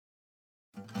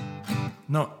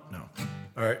No.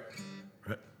 All right.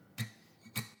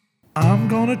 I'm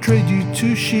gonna trade you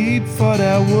 2 sheep for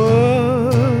that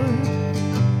wood.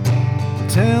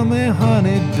 Tell me,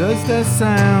 honey, does that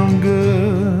sound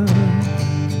good?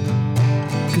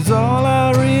 'Cause all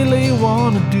I really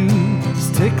wanna do is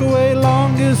take away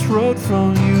longest road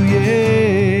from you,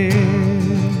 yeah.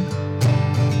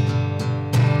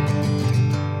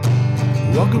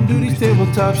 Welcome to these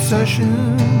tabletop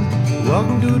sessions.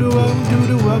 Welcome to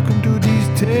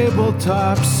these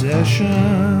tabletop sessions.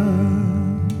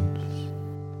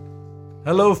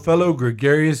 Hello, fellow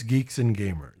gregarious geeks and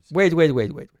gamers. Wait.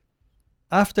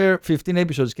 After 15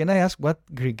 episodes, can I ask what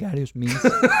gregarious means?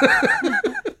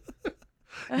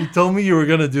 You told me you were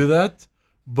going to do that,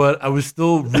 but I was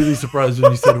still really surprised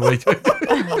when you said wait.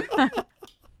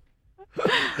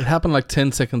 It happened like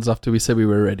 10 seconds after we said we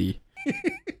were ready.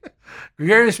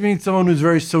 Gregarious means someone who's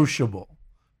very sociable.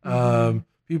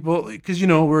 People, because,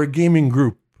 we're a gaming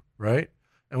group, right?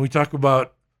 And we talk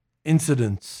about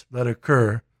incidents that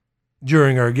occur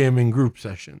during our gaming group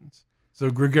sessions. So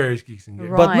gregarious geeks and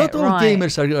gamers. But not all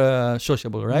gamers are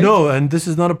sociable, right? No, and this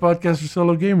is not a podcast for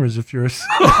solo gamers if you're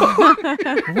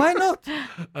Why not?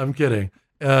 I'm kidding.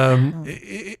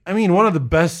 I mean, one of the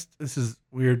best, this is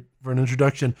weird for an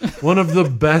introduction, one of the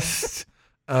best,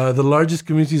 the largest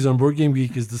communities on Board Game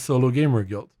Geek is the Solo Gamer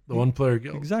Guild, the One Player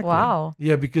Guild. Exactly. Wow.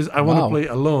 Yeah, because I want to play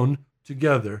alone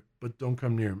together, but don't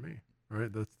come near me.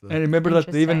 Right? That's the. And remember that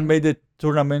they even made a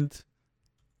tournament.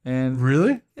 And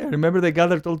really? Yeah, remember they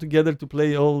gathered all together to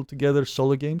play all together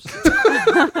solo games?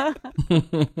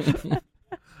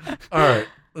 All right,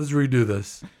 let's redo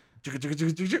this.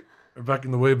 We're back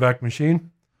in the Wayback Machine.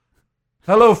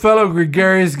 Hello, fellow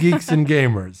gregarious geeks and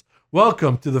gamers.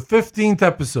 Welcome to the 15th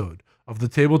episode of the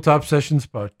Tabletop Sessions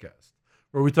podcast,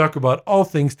 where we talk about all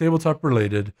things tabletop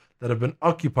related that have been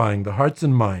occupying the hearts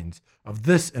and minds of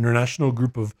this international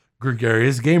group of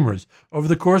gregarious gamers over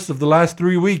the course of the last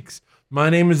 3 weeks. My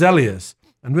name is Elias,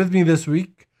 and with me this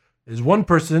week is one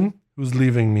person who's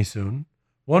leaving me soon,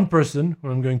 one person who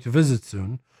I'm going to visit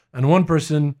soon, and one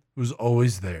person who's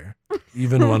always there,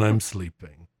 even when I'm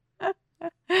sleeping.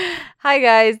 Hi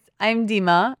guys, I'm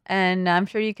Dima, and I'm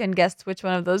sure you can guess which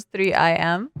one of those 3 I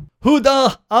am.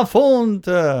 Huda Afont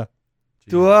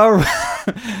to our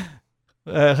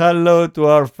hello to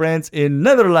our friends in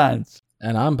Netherlands.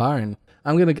 And I'm Byron.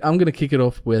 I'm gonna kick it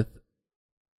off with,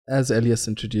 as Elias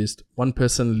introduced, one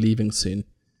person leaving soon,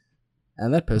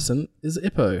 and that person is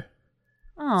Ippo.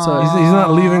 Aww. So He's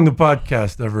not leaving the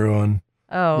podcast, everyone.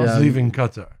 Oh. He's leaving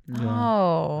Qatar.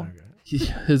 Oh. Okay.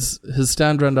 His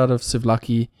stand ran out of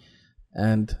Sivlaki,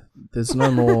 and there's no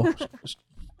more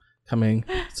coming,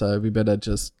 so we better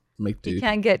just make do. You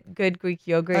can't get good Greek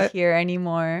yogurt here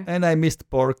anymore. And I missed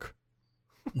pork.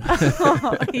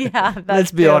 Oh, yeah, that's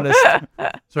Let's be true. honest.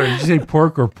 Sorry, did you say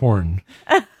pork or porn?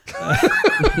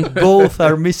 Both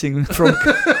are missing from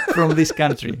this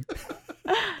country.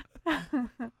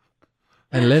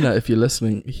 And Lena, if you're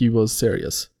listening, he was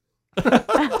serious.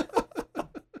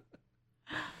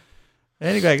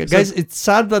 Anyway, guys, it's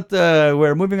sad that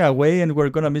we're moving away and we're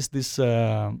gonna miss this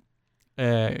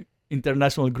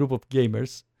international group of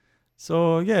gamers.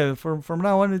 So yeah, from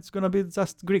now on, it's gonna be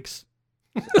just Greeks.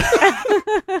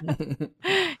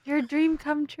 Your dream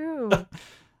come true.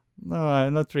 No,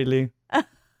 not really.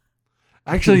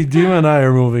 Actually, Dima and I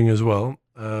are moving as well.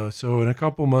 So in a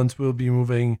couple months, we'll be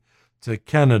moving to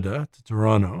Canada, to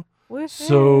Toronto.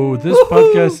 So this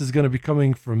podcast is going to be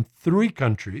coming from 3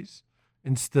 countries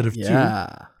instead of 2.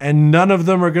 And none of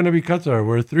them are going to be Qatar,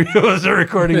 where 3 of us are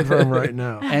recording from right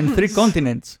now. And 3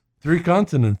 continents. 3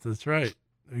 continents, that's right.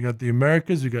 We got the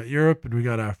Americas, we got Europe, and we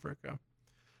got Africa.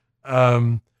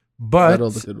 But all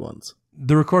the good ones.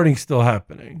 The recording's still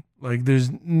happening. Like,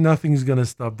 nothing's going to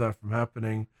stop that from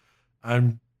happening.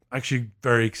 I'm actually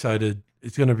very excited.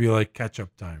 It's going to be like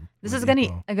catch-up time. This is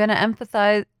gonna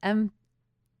empathize.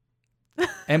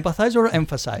 Empathize or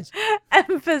emphasize?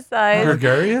 Emphasize.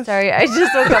 Gregarious? Sorry, I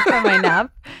just woke up from my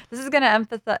nap. This is gonna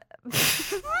emphasize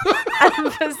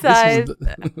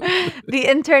the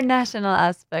international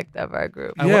aspect of our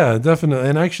group. Yeah, definitely.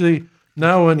 And actually,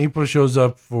 now when Ipo shows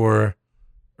up for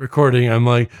recording, I'm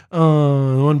like,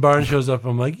 oh. When Byron shows up,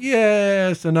 I'm like,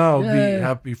 yeah. So now I'll be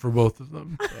happy for both of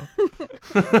them.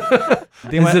 So.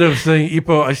 Instead of saying,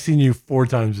 Ipo, I've seen you 4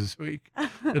 times this week,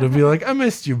 it'll be like, I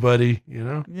missed you, buddy. You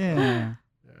know? Yeah.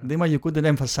 Dima, you couldn't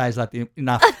emphasize that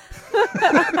enough.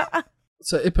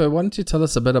 So, Ippo, why don't you tell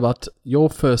us a bit about your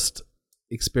first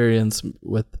experience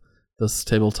with this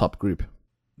tabletop group?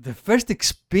 The first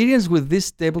experience with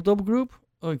this tabletop group?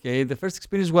 Okay, the first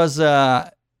experience was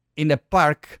in a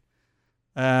park.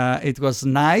 It was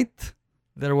night,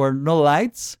 There were no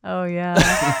lights. Oh yeah.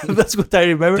 That's what I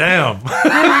remember. Damn.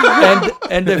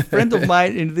 And a friend of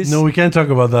mine in this No, we can't talk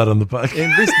about that on the podcast.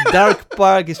 in this dark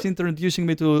park is introducing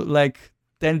me to like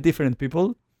 10 different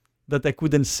people that I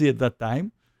couldn't see at that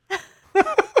time.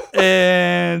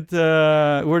 And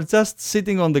we're just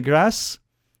sitting on the grass.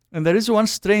 And there is one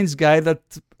strange guy that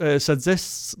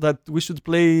suggests that we should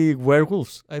play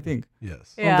werewolves, I think,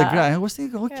 Yes. on the grass. I was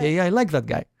thinking, okay, I like that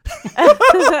guy.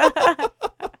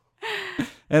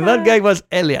 And that guy was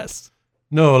Elias.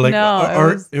 No, like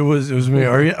No, it was me.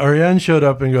 Ariane showed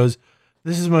up and goes,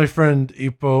 "This is my friend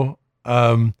Ipo.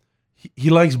 He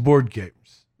likes board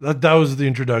games." That was the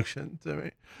introduction to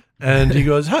me. And he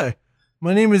goes, "Hi,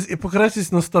 my name is Hippocrates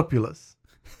Nostopoulos."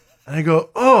 And I go,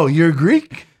 "Oh, you're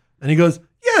Greek?" And he goes,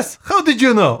 "Yes. How did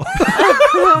you know?"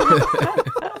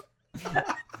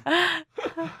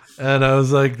 And I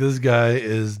was like, "This guy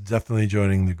is definitely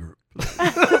joining the group."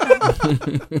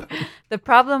 The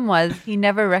problem was he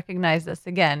never recognized us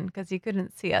again because he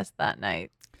couldn't see us that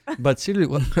night. But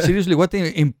seriously, what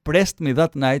impressed me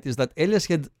that night is that Elias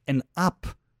had an app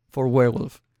for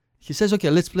werewolf. He says, "Okay,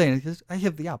 let's play." And he says, "I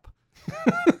have the app."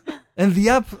 And the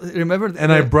app, remember?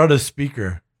 And I brought a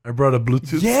speaker. I brought a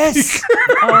Bluetooth. Yes,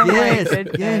 speaker. Oh my yes,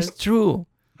 goodness. yes, true.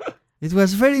 It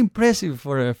was very impressive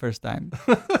for a first time.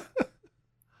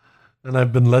 And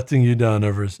I've been letting you down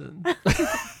ever since.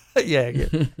 yeah,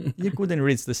 you couldn't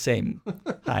reach the same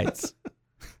heights.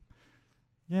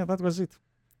 Yeah, that was it.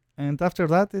 And after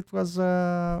that, it was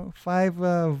 5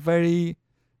 very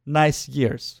nice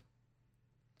years.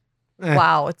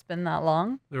 Wow, it's been that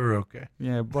long. They were okay.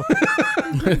 Yeah, both,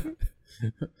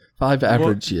 5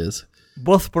 average years.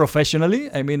 both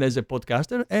professionally, I mean, as a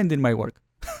podcaster, and in my work.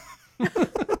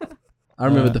 I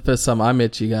remember the first time I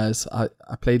met you guys. I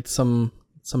played some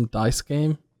dice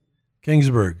game.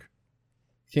 Kingsburg.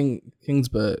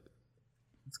 Kingsburg.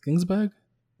 It's Kingsburg?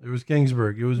 It was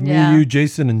Kingsburg. It was Yeah. me, you,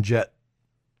 Jason, and Jet.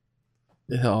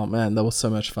 Yeah, oh man, that was so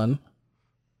much fun.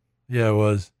 Yeah, it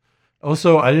was.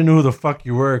 Also, I didn't know who the fuck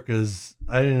you were because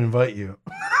I didn't invite you.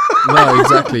 No,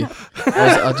 exactly.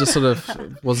 I just sort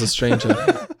of was a stranger.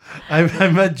 I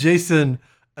met Jason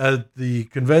at the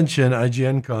convention,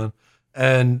 IGN Con,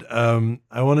 and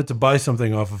I wanted to buy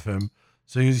something off of him.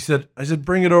 So I said,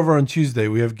 bring it over on Tuesday.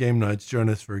 We have game nights. Join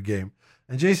us for a game.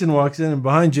 And Jason walks in, and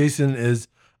behind Jason is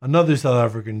another South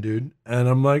African dude. And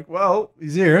I'm like, well,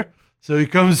 he's here. So he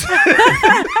comes.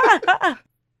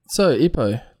 So,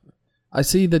 Ipo, I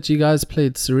see that you guys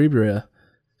played Cerebria.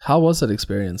 How was that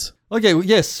experience? Okay,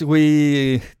 yes,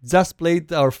 we just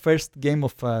played our first game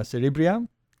of Cerebria.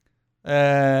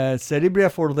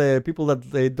 Cerebria, for the people that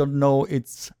they don't know,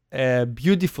 it's a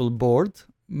beautiful board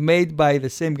made by the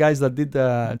same guys that did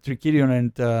Tricerion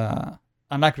and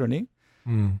Anachrony,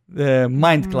 the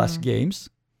Mind Class games.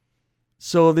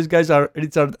 So these guys are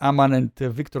Richard Amann and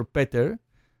Victor Peter.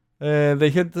 They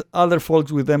had other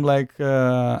folks with them like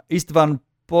Istvan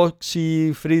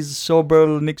Poxy, Friz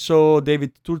Sobel, Nixo,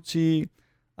 David Turci.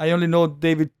 I only know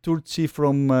David Turci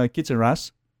from Kitchen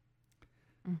Rush.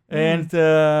 And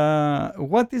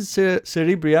what is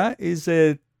Cerebria is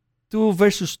a 2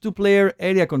 versus 2 player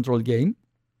area control game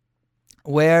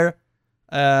where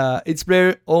each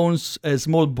player owns a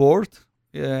small board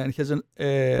and has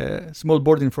a small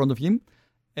board in front of him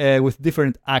with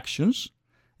different actions.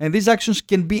 And these actions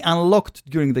can be unlocked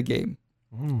during the game.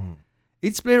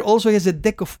 Each player also has a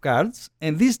deck of cards,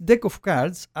 and this deck of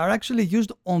cards are actually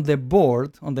used on the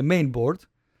board, on the main board,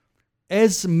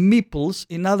 as meeples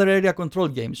in other area control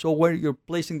games. So where you're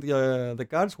placing the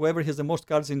cards, whoever has the most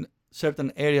cards in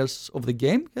certain areas of the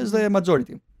game has the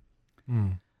majority.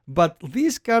 But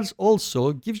these cards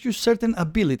also gives you certain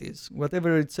abilities,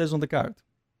 whatever it says on the card.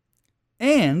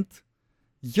 And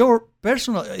each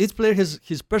player has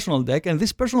his personal deck, and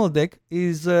this personal deck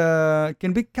is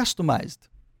can be customized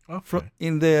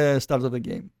in the start of the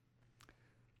game.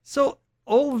 So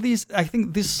all these, I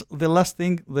think the last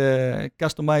thing, the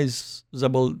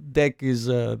customizable deck is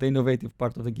the innovative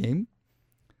part of the game.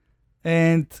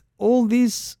 And all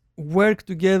these work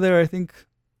together, I think,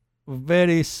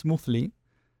 very smoothly.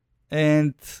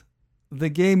 And the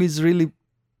game is really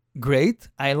great.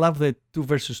 I love the 2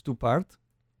 versus 2 part.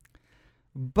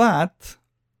 But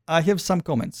I have some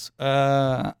comments.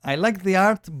 I like the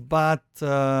art, but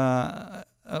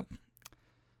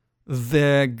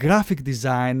the graphic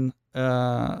design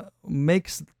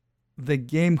makes the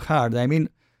game hard. I mean,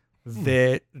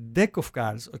 the deck of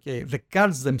cards, okay, the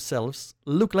cards themselves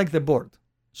look like the board.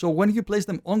 So when you place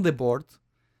them on the board,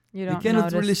 you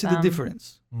cannot really see the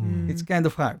difference. It's kind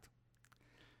of hard.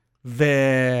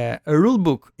 The rule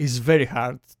book is very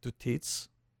hard to teach.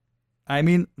 I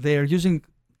mean, they are using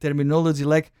terminology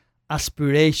like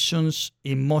aspirations,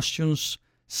 emotions,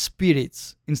 spirits,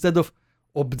 instead of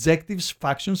objectives,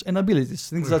 factions, and abilities,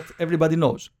 things that everybody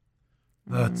knows.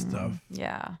 That's tough.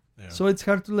 Yeah. Yeah. So it's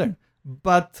hard to learn.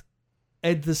 But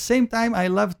at the same time, I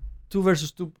love 2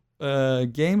 versus 2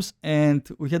 games, and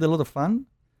we had a lot of fun.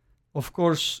 Of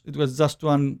course, it was just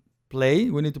one play.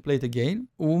 We need to play it again.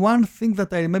 One thing that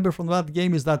I remember from that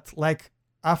game is that, like,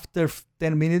 after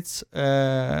 10 minutes,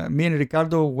 me and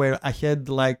Ricardo were ahead,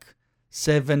 like,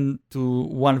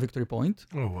 7-1 victory point.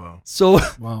 Oh wow. So,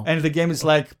 Wow. and the game is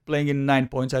like playing in 9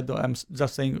 points. I'm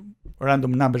just saying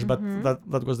random numbers, but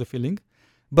that was the feeling.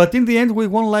 But in the end, we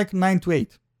won like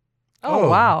 9-8. Oh, Oh.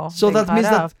 wow. So Big that means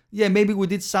hot that up. maybe we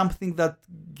did something that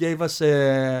gave us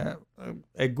a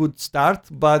good start,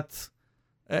 but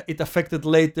it affected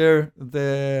later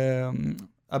the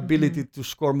ability to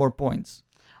score more points.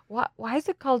 Why is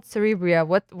it called Cerebria?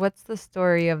 What's the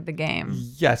story of the game?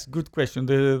 Yes, good question.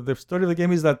 The story of the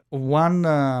game is that one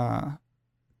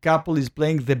couple is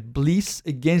playing the bliss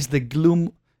against the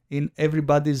gloom in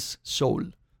everybody's soul.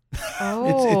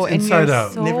 Oh, it's in Inside your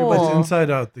Out. soul. It's Inside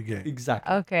Out the game.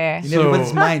 Exactly. Okay. In So-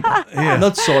 everybody's mind. Yeah.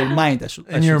 Not soul, mind.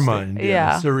 In your say. mind,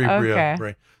 Yeah, cerebria okay.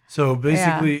 brain. So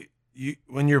basically,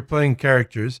 when you're playing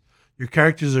characters, your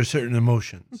characters are certain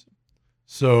emotions.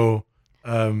 So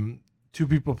 2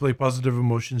 people play positive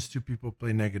emotions, 2 people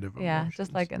play negative Yeah, emotions.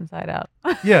 just like Inside Out.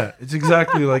 Yeah, it's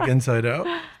exactly like Inside Out.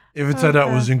 If Inside Out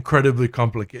Okay. was incredibly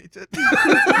complicated.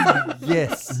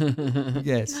 Yes.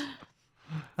 Yes.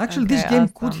 Actually, this Okay, game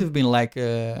could awesome. have been like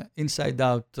Inside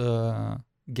Out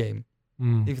game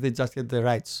Mm. if they just had the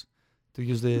rights to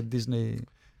use the Disney.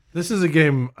 This is a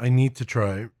game I need to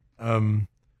try. I'm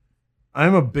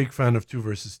a big fan of 2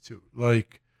 versus 2.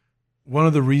 Like, one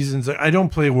of the reasons I don't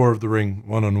play War of the Ring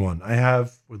 1-on-1. I have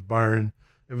with Byron.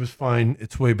 It was fine.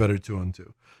 It's way better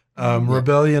 2-on-2.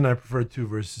 Rebellion, I prefer 2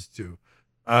 versus 2.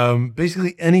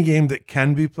 Basically, any game that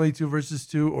can be played 2 versus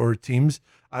 2 or teams,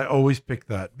 I always pick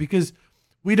that because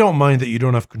we don't mind that you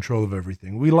don't have control of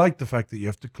everything. We like the fact that you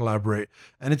have to collaborate,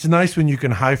 and it's nice when you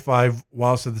can high five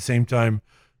whilst at the same time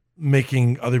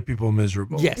making other people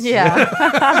miserable. Yes.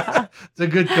 Yeah. It's a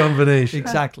good combination.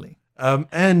 Exactly.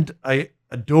 And I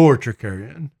adore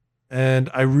Tricarion, and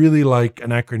I really like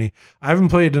Anachrony. I haven't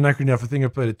played Anachrony enough. I think I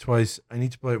played it twice. I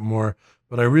need to play it more,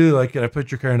 but I really like it. I played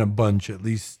Tricarion a bunch, at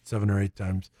least 7 or 8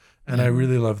 times, and I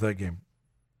really love that game.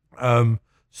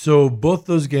 So both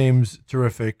those games,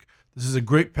 terrific. This is a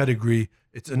great pedigree.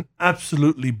 It's an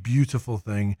absolutely beautiful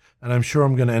thing, and I'm sure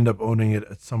I'm going to end up owning it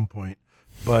at some point.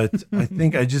 But I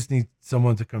think I just need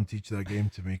someone to come teach that game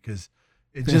to me because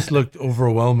it just looked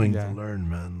overwhelming Yeah. to learn,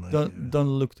 man. Like, Don't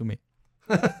look to me.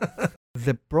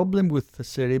 The problem with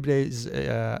Cerebria is,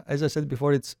 as I said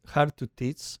before, it's hard to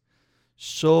teach.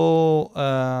 So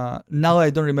now I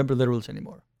don't remember the rules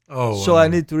anymore. Oh, So I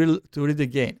need to read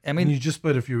again. I I mean, mean, you just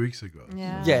played a few weeks ago.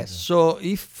 Yeah. yes. So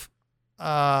if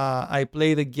I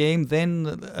play the game, then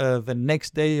the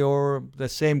next day or the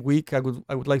same week, I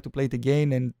would like to play it again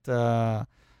and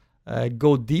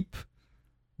go deep,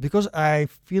 because I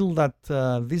feel that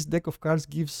this deck of cards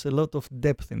gives a lot of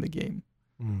depth in the game.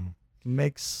 Mm.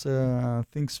 Makes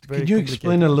things very. Could you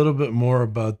explain a complicated. little bit more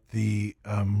about the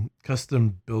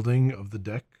custom building of the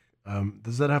deck?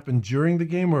 Does that happen during the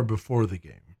game or before the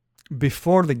game?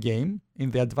 Before the game,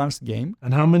 in the advanced game?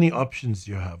 And how many options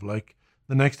do you have? Like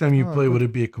the next time you Oh, play, good- would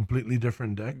it be a completely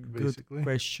different deck, basically? Good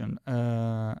question.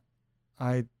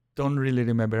 I don't really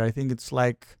remember. I think it's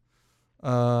like.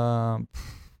 I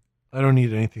don't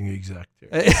need anything exact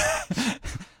here.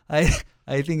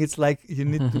 I think it's like you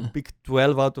need to pick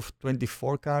 12 out of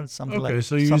 24 cards, something like. Okay,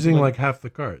 so you're something using like half the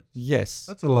cards. Yes.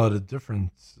 That's a lot of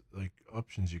different like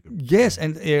options you could. Yes,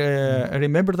 and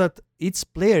remember that each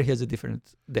player has a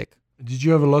different deck. Did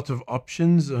you have a lot of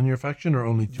options on your faction or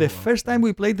only 2? The first time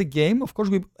we played the game, of course,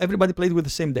 everybody played with the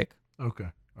same deck. Okay.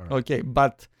 All right. Okay,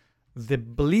 but the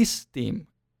Bliss team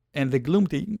and the Gloom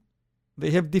team, they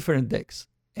have different decks,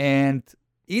 and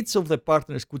each of the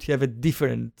partners could have a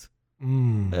different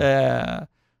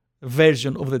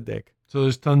version of the deck. So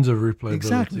there's tons of replayability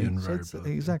Exactly. and So it's,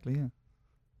 variability. exactly. Yeah.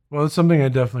 Well, it's something I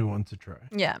definitely want to try.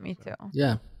 Yeah, me too.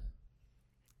 Yeah.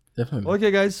 Definitely. Okay,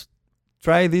 guys,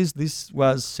 try this. This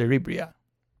was Cerebria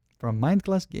from Mind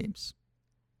Class Games.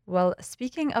 Well,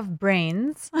 speaking of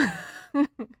brains,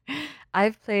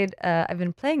 I've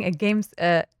been playing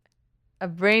a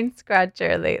brain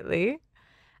scratcher lately.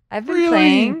 I've been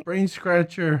playing. Brain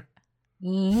scratcher.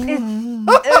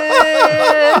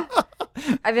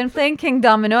 I've been playing King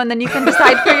Domino, and then you can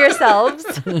decide for yourselves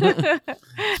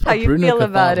how you Bruno feel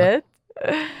about Cathala.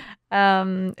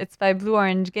 it. It's by Blue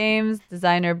Orange Games,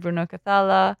 designer Bruno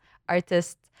Cathala,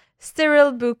 artist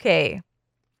Cyril Bouquet.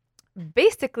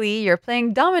 basically you're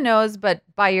playing dominoes, but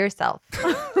by yourself.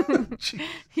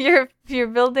 You're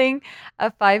building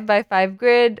a 5x5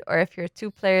 grid, or if you're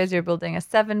 2 players, you're building a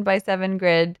 7x7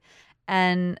 grid.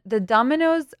 And the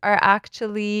dominoes are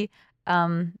actually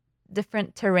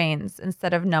different terrains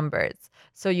instead of numbers.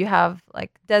 So you have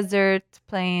like desert,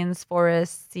 plains,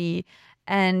 forest, sea,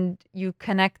 and you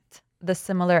connect the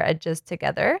similar edges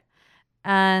together.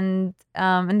 And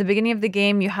in the beginning of the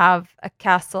game, you have a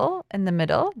castle in the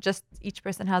middle. Just each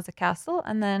person has a castle,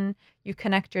 and then you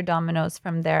connect your dominoes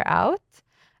from there out.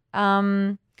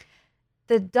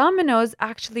 The dominoes,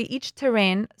 actually, each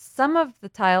terrain, some of the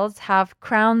tiles have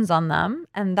crowns on them,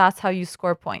 and that's how you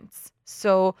score points.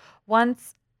 So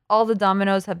once all the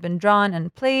dominoes have been drawn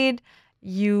and played,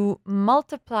 you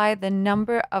multiply the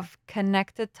number of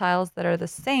connected tiles that are the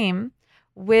same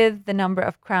with the number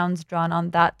of crowns drawn on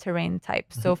that terrain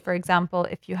type. So for example,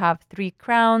 if you have 3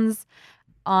 crowns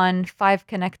on 5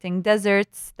 connecting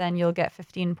deserts, then you'll get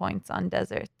 15 points on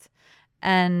desert.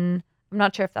 And I'm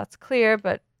not sure if that's clear,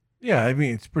 but Yeah, I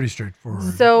mean, it's pretty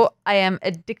straightforward. so I am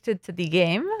addicted to the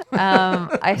game.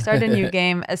 I started a new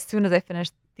game as soon as I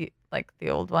finished the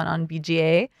old one on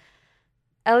BGA.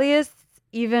 Elias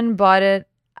even bought it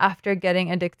after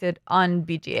getting addicted on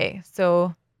BGA.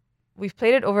 So we've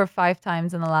played it over 5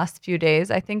 times in the last few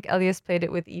days. I think Elias played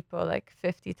it with Ipo like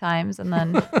 50 times and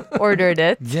then ordered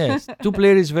it. Yes, 2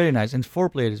 player is very nice and 4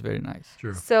 player is very nice.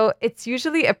 True. So it's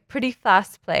usually a pretty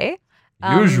fast play.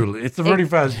 Usually, it's a pretty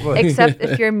fast play. Except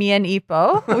if you're me and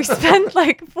Ipo. We spent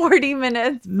like 40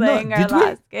 minutes No, playing our did we?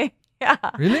 last game. Yeah.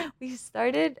 Really? We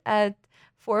started at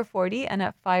 4:40 and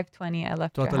at 5:20 I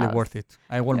left your Totally house. worth it.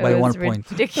 I won It by 1 was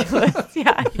point. ridiculous.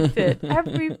 Yeah, you did.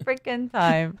 Every freaking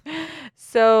time.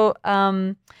 So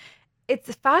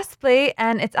it's fast play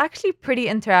and it's actually pretty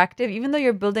interactive. Even though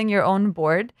you're building your own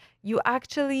board,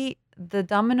 the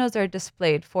dominoes are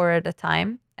displayed 4 at a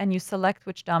time and you select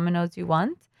which dominoes you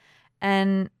want.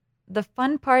 And the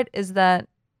fun part is that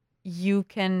you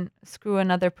can screw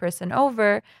another person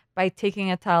over by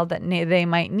taking a tile that they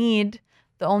might need.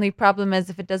 The only problem is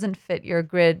if it doesn't fit your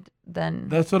grid, then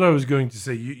That's what I was going to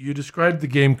say. You described the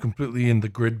game completely in the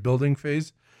grid building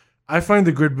phase. I find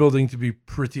the grid building to be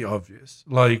pretty obvious.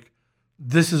 Like,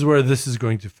 this is where this is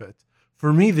going to fit.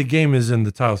 For me, the game is in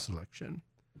the tile selection.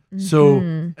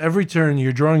 So every turn,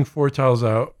 you're drawing 4 tiles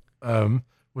out,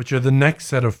 which are the next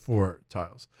set of 4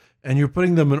 tiles. And you're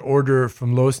putting them in order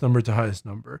from lowest number to highest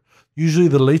number. Usually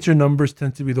the later numbers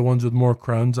tend to be the ones with more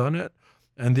crowns on it.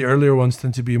 And the earlier ones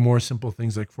tend to be more simple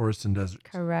things like forests and deserts.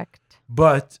 correct.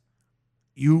 But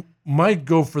you might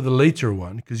go for the later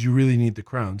one because you really need the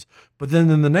crowns. But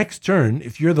then in the next turn,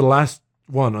 if you're the last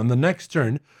one on the next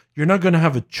turn, you're not going to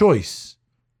have a choice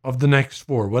of the next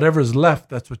 4. Whatever's left,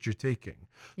 that's what you're taking.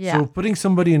 Yeah. So putting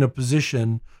somebody in a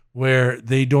position where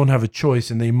they don't have a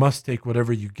choice and they must take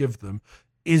whatever you give them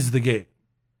is the game.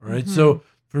 All right? So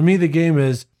for me, the game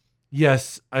is,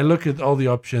 yes, I look at all the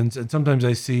options and sometimes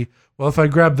I see, well, if I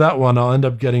grab that one, I'll end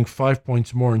up getting 5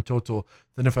 points more in total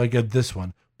than if I get this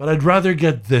one. But I'd rather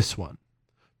get this one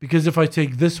because if I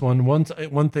take this one, one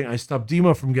thing, I stop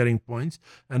Dima from getting points.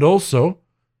 And also,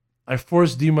 I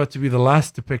force Dima to be the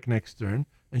last to pick next turn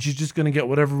and she's just going to get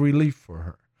whatever we leave for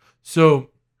her.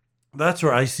 So that's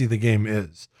where I see the game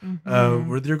is.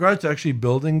 With regard to actually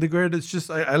building the grid, it's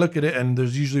just, I look at it and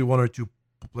there's usually 1 or 2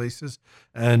 places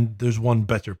and there's one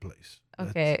better place.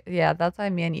 Okay, yeah, that's why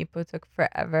me and Ipo took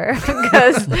forever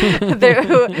because there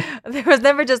was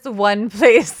never just one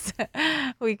place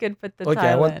we could put the Okay,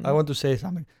 tile in. I want to say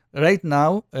something. Right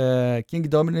now, King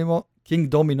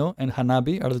Domino and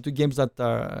Hanabi are the 2 games that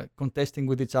are contesting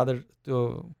with each other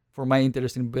for my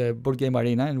interest in Board Game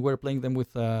Arena, and we're playing them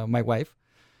with my wife.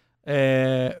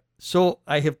 So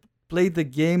I have played the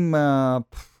game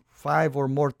 5 or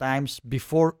more times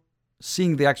before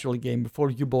seeing the actual game, before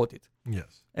you bought it.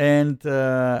 Yes. And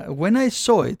when I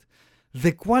saw it,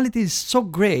 the quality is so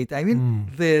great. I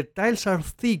mean, the tiles are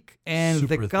thick and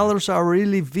Super the thick. colors are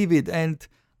really vivid, and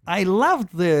I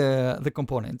loved the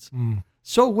components.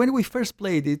 So when we first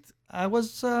played it, I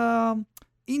was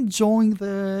enjoying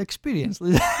the experience.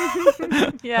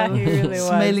 Yeah, he really was.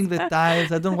 Smelling the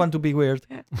tiles. I don't want to be weird.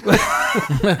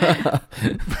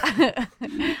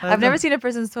 I've never seen a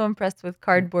person so impressed with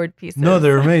cardboard pieces. No,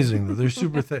 they're amazing. Though. They're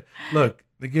super thick. Look,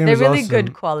 the game They're is really awesome.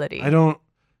 good quality.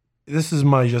 This is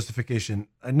my justification.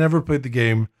 I never played the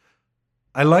game.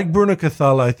 I like Bruno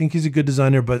Cathala. I think he's a good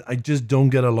designer, but I just don't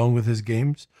get along with his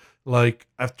games. Like,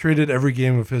 I've traded every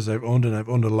game of his I've owned, and I've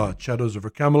owned a lot. Shadows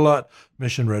over Camelot,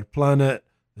 Mission Red Planet,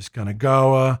 this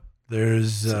Kanagawa,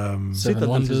 There's Seven Citadel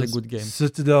is a Wonders. good game.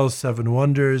 Citadel, Seven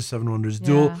Wonders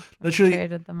Duel. Yeah, I've Literally,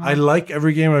 traded them I all. like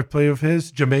every game I play of his.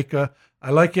 Jamaica, I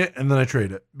like it, and then I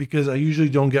trade it because I usually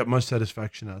don't get much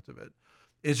satisfaction out of it.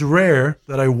 It's rare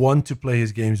that I want to play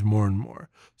his games more and more.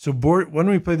 So when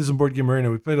we played this in Board Game Arena,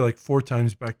 we played it like 4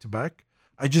 times back to back.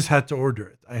 I just had to order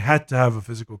it. I had to have a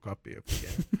physical copy of the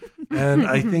game. And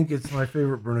I think it's my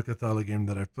favorite Bruno Cathala game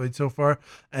that I've played so far.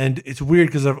 And it's weird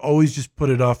because I've always just put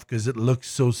it off because it looks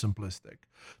so simplistic.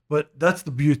 But that's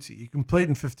the beauty. You can play it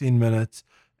in 15 minutes,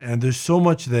 and there's so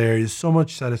much there. There's so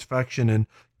much satisfaction in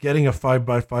getting a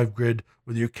 5x5 grid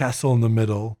with your castle in the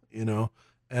middle,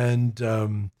 and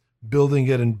building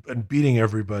it and beating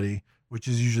everybody, which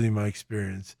is usually my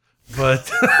experience.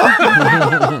 But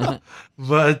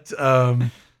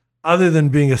other than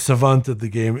being a savant at the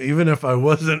game, even if I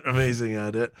wasn't amazing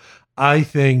at it, I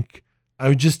think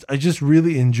I just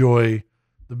really enjoy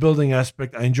the building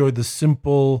aspect. I enjoy the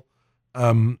simple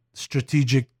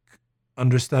strategic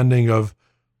understanding of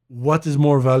what is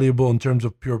more valuable in terms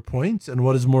of pure points and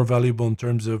what is more valuable in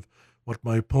terms of what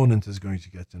my opponent is going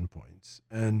to get in points.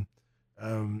 And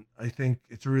I think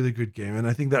it's a really good game. And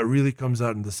I think that really comes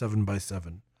out in the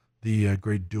 7x7, the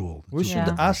Great Duel. We should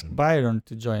Yeah. ask Byron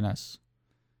to join us.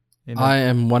 I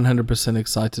am 100%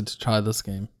 excited to try this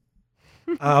game.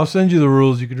 I'll send you the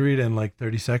rules. You can read it in like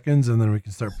 30 seconds, and then we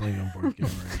can start playing on board game.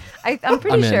 I'm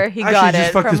pretty I'm in. sure he Actually, got just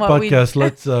it fuck from this what we. podcast.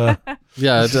 Let's.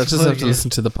 Yeah, I Just just play have to it. listen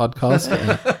to the podcast.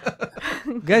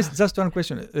 Guys, just one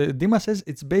question. Dima says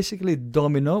it's basically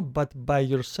domino, but by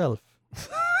yourself.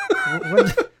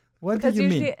 What do Because you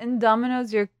usually mean? in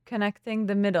dominoes you're connecting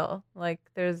the middle. Like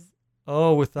there's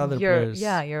Oh, with other players.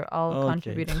 you're all Okay.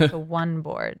 contributing to one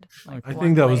board. Like I one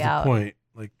think that was the layout. point.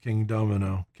 Like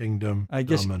Kingdom I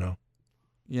guess- Domino.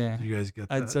 Yeah. You guys get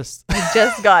I that? just, I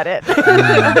just got it.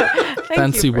 Thank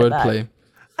Fancy you for that.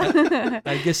 wordplay.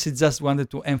 I guess he just wanted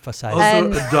to emphasize. Also,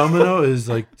 And- a domino is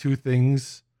like 2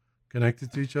 things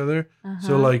connected to each other.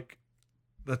 So Uh-huh. like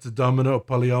that's a domino. A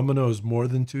polyomino is more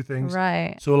than 2 things.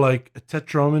 Right. So like a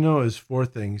tetraomino is 4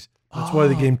 things. That's why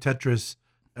the Oh. game Tetris,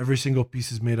 every single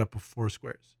piece is made up of 4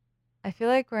 squares. I feel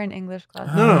like we're in English class.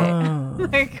 No, no.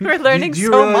 today. Like we're learning Do you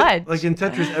so realize, much. Like in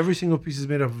Tetris, every single piece is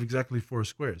made up of exactly 4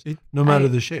 squares, It- no matter I-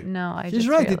 the shape. No, I He's just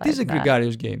right. It is a realized that.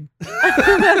 gregarious game.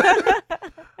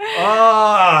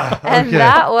 Ah, And okay.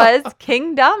 that was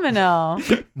King Domino.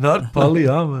 Not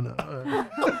polyomino.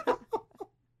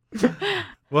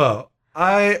 Well,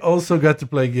 I also got to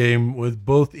play a game with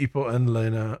both Ipo and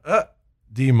Lena.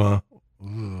 Dima.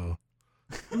 Ugh.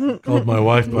 Called my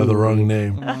wife by the wrong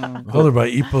name. Called her by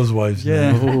Ipo's wife's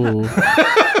Yeah. name. Ooh.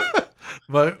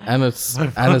 But And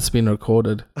it's been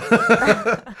recorded.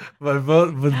 with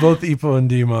both Ipo and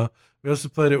Dima. We also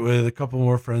played it with a couple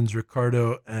more friends,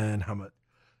 Ricardo and Hamad.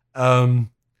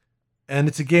 And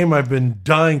it's a game I've been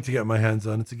dying to get my hands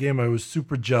on. It's a game I was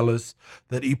super jealous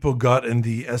that Ipo got in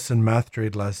the Essen Math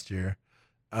Trade last year.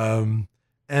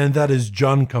 And that is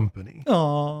John Company.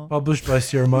 Aww. Published by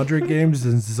Sierra Madre Games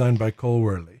and designed by Cole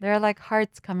Worley. There are like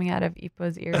hearts coming out of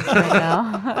Ipo's ears right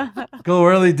now. Cole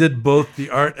Worley did both the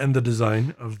art and the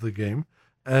design of the game.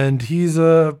 And he's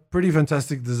a pretty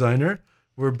fantastic designer.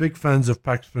 We're big fans of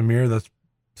Pax Premier. That's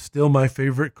still my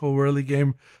favorite Cole Worley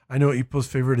game. I know Ipo's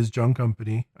favorite is John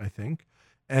Company, I think.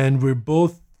 And we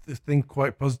both think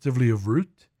quite positively of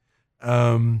Root.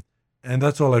 And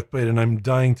that's all I've played. And I'm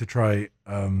dying to try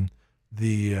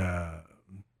the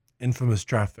infamous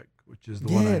Traffic, which is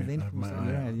the one I the have my infamous, eye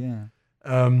right, on.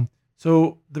 yeah.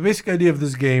 So the basic idea of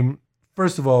this game,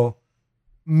 first of all,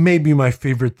 may be my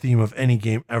favorite theme of any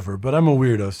game ever, but I'm a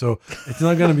weirdo, so it's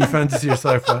not going to be fantasy or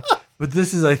sci-fi. But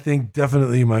this is, I think,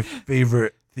 definitely my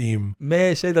favorite theme. May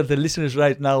I say that the listeners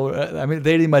right now,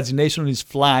 their imagination is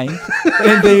flying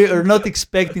and they are not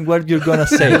expecting what you're going to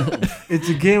say. It's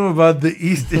a game about the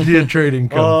East India Trading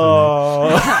Company.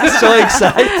 Oh, so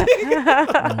exciting.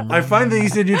 I find the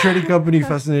East India Trading Company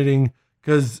fascinating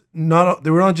because they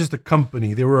were not just a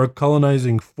company, they were a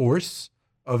colonizing force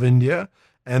of India,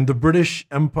 and the British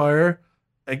Empire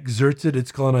exerted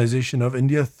its colonization of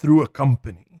India through a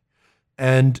company.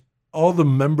 And all the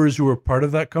members who were part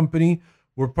of that company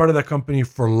were part of that company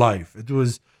for life. It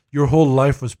was your whole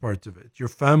life was part of it. Your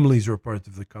families were part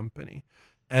of the company.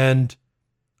 And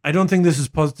I don't think this is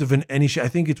positive in any shape. I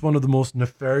think it's one of the most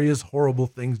nefarious, horrible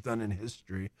things done in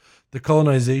history. The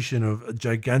colonization of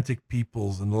gigantic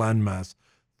peoples and landmass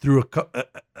through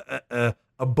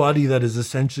a body that is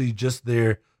essentially just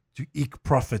there to eke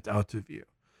profit out of you.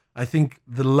 I think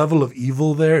the level of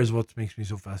evil there is what makes me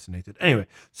so fascinated. Anyway,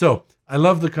 so I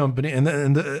love the company, and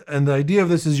the idea of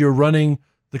this is you're running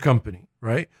the company,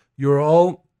 right? You're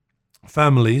all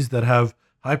families that have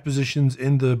high positions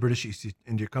in the British East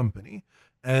India Company.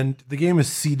 And the game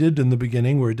is seeded in the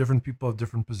beginning where different people have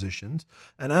different positions.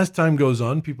 And as time goes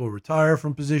on, people retire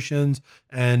from positions.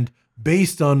 And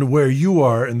based on where you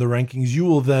are in the rankings, you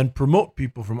will then promote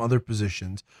people from other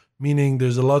positions, meaning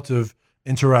there's a lot of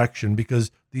interaction because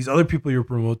these other people you're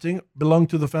promoting belong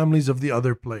to the families of the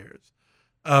other players.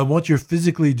 What you're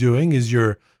physically doing is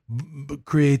you're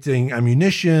creating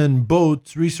ammunition,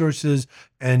 boats, resources,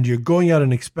 and you're going out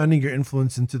and expanding your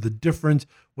influence into the different,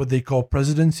 what they call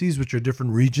presidencies, which are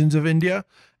different regions of India.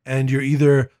 And you're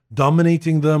either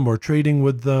dominating them or trading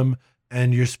with them,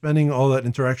 and you're spending all that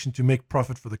interaction to make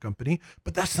profit for the company.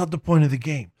 But that's not the point of the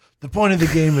game. The point of the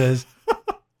game is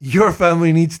your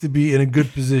family needs to be in a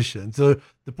good position. So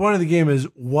the point of the game is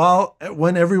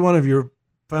when every one of your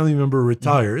family member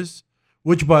retires,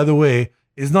 which, by the way,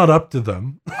 is not up to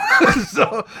them.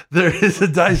 So there is a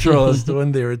dice roll as to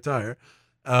when they retire.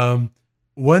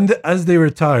 As they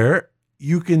retire,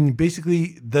 you can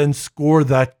basically then score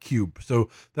that cube. So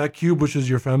that cube, which is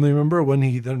your family member, when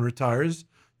he then retires,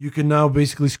 you can now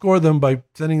basically score them by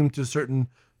sending them to a certain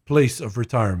place of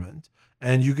retirement.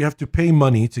 And you have to pay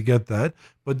money to get that.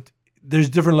 But there's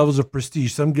different levels of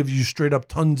prestige. Some gives you straight up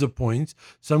tons of points.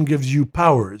 Some gives you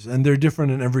powers. And they're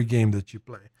different in every game that you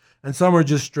play. And some are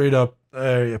just straight up,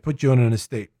 I put you on an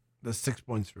estate. That's 6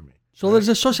 points for me. So there's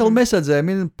a social message. I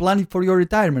mean, planning for your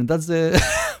retirement. That's the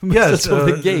message of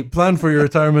the game. Plan for your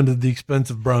retirement at the expense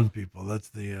of brown people. That's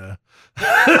the...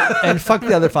 And fuck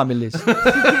the other families.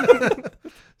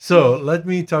 So let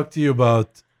me talk to you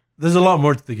about... There's a lot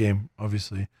more to the game,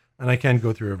 obviously. And I can't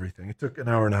go through everything. It took an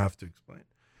hour and a half to explain.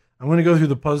 I'm going to go through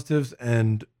the positives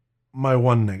and my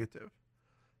one negative.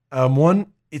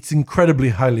 One, it's incredibly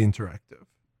highly interactive.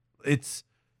 It's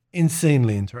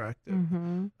insanely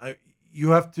interactive.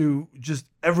 You have to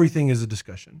everything is a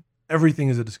discussion. Everything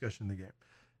is a discussion in the game.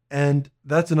 And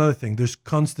that's another thing. There's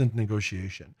constant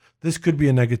negotiation. This could be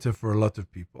a negative for a lot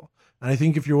of people. And I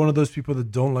think if you're one of those people that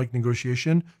don't like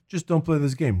negotiation, just don't play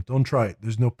this game. Don't try it.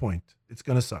 There's no point. It's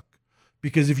going to suck.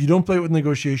 Because if you don't play it with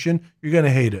negotiation, you're going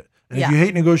to hate it. And if you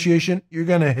hate negotiation, you're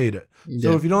going to hate it.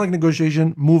 So if you don't like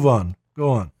negotiation, move on. Go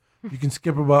on. You can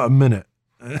skip about a minute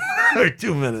or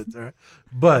 2 minutes. All right?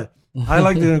 But I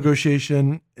like the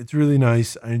negotiation. It's really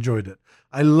nice. I enjoyed it.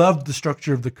 I loved the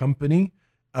structure of the company.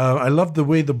 I love the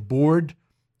way the board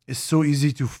is so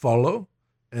easy to follow,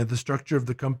 the structure of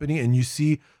the company. And you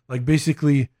see, like,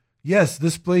 basically, yes,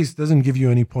 this place doesn't give you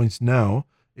any points now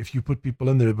if you put people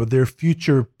in there, but there are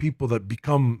future people that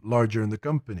become larger in the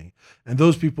company. And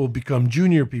those people become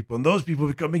junior people, and those people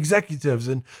become executives.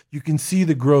 And you can see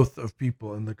the growth of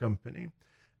people in the company.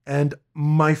 And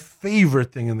my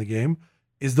favorite thing in the game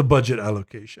is the budget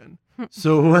allocation.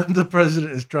 So when the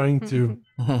president is trying to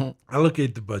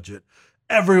allocate the budget,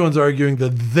 everyone's arguing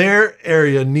that their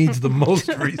area needs the most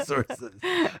resources.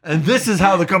 And this is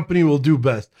how the company will do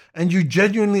best. And you're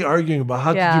genuinely arguing about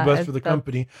how to do best for the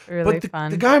company. Really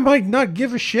but the guy might not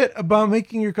give a shit about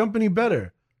making your company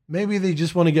better. Maybe they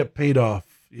just want to get paid off.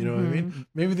 You know what I mean?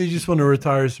 Maybe they just want to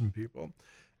retire some people.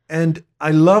 And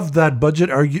I love that budget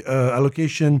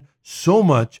allocation so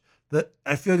much that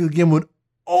I feel like the game would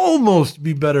almost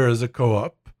be better as a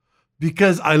co-op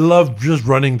because I love just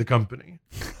running the company.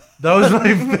 That was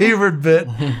my favorite bit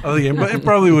of the game, but it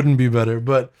probably wouldn't be better.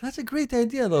 But that's a great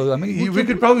idea, though. I mean, we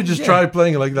could probably just try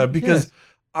playing it like that because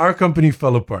our company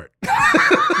fell apart.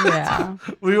 Yeah.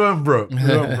 We went broke.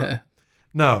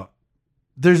 Now,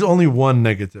 there's only one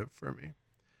negative for me.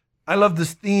 I love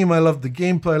this theme. I love the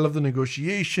gameplay. I love the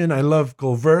negotiation. I love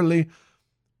Colverley.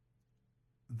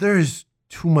 There's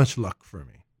too much luck for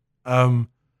me.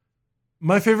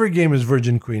 My favorite game is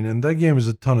Virgin Queen, and that game has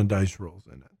a ton of dice rolls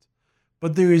in it.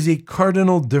 But there is a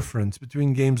cardinal difference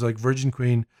between games like Virgin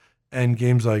Queen and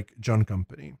games like John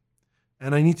Company.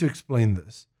 And I need to explain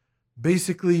this.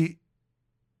 Basically,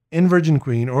 in Virgin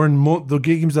Queen, or in the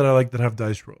games that I like that have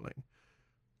dice rolling,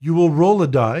 you will roll a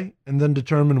die and then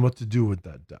determine what to do with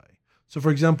that die. So,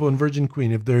 for example, in Virgin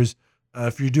Queen,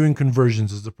 if you're doing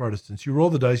conversions as the Protestants, you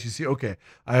roll the dice, you see, okay,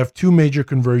 I have 2 major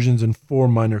conversions and 4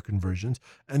 minor conversions,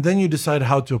 and then you decide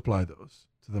how to apply those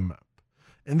to the map.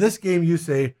 In this game, you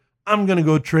say, I'm going to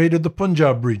go trade at the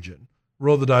Punjab region.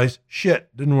 Roll the dice.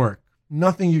 Shit, didn't work.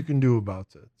 Nothing you can do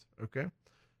about it, okay?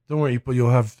 Don't worry,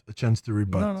 you'll have a chance to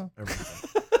rebut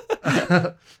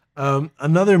everything.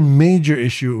 Another major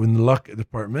issue in the luck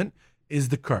department is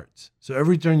the cards. So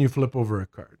every turn you flip over a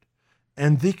card.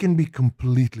 And they can be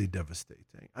completely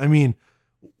devastating. I mean,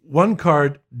 one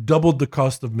card doubled the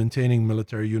cost of maintaining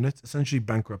military units, essentially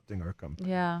bankrupting our company.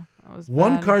 Yeah, that was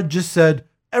One bad. card just said,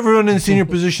 everyone in senior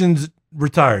positions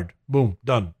retired. Boom,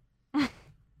 done.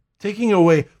 taking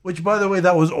away, which by the way,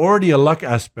 that was already a luck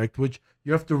aspect, which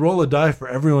you have to roll a die for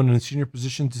everyone in a senior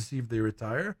position to see if they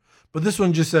retire. But this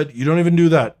one just said, you don't even do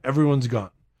that. Everyone's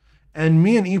gone. And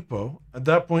me and Ipo, at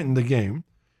that point in the game,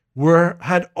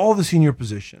 had all the senior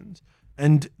positions,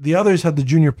 and the others had the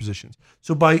junior positions.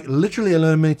 So by literally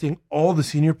eliminating all the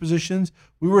senior positions,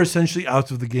 we were essentially out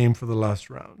of the game for the last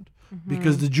round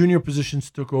because the junior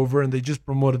positions took over and they just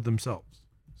promoted themselves.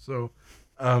 So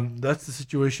that's the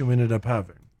situation we ended up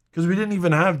having because we didn't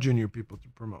even have junior people to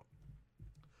promote.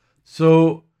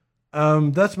 So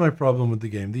that's my problem with the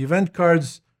game. The event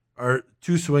cards are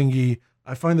too swingy.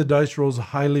 I find the dice rolls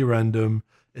highly random,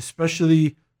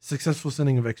 especially successful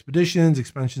sending of expeditions,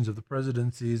 expansions of the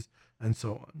presidencies, and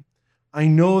so on. I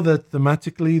know that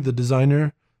thematically the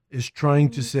designer is trying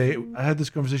to say, I had this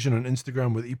conversation on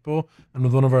Instagram with Ipo and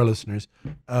with one of our listeners.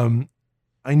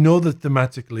 I know that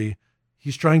thematically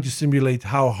he's trying to simulate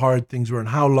how hard things were and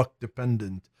how luck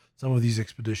dependent some of these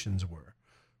expeditions were.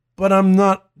 But I'm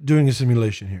not doing a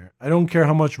simulation here. I don't care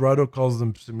how much Rado calls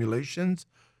them simulations.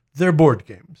 They're board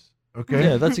games. Okay.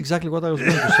 Yeah, that's exactly what I was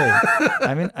going to say.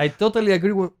 I mean, I totally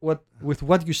agree with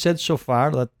what you said so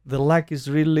far. That the luck is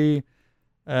really,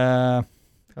 how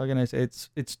can I say?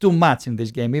 It's too much in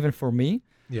this game, even for me.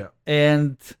 Yeah.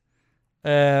 And,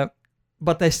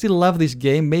 but I still love this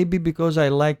game. Maybe because I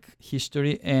like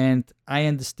history and I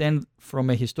understand from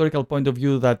a historical point of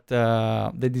view that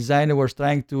the designer was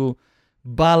trying to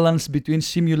balance between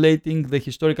simulating the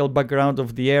historical background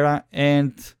of the era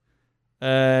and.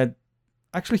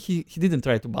 Actually, he didn't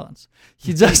try to balance.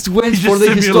 He just went for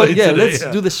the history. Yeah, let's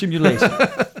do the simulation.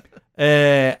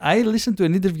 I listened to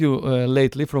an interview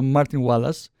lately from Martin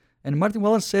Wallace, and Martin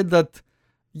Wallace said that,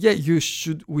 yeah,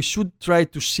 we should try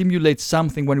to simulate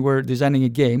something when we're designing a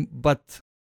game, but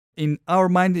in our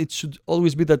mind, it should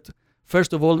always be that,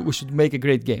 first of all, we should make a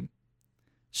great game.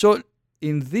 So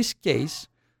in this case,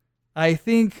 I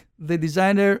think the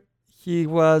designer, he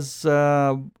was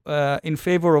in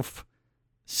favor of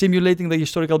simulating the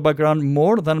historical background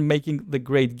more than making the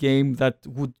great game that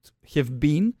would have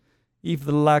been if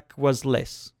the luck was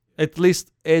less. At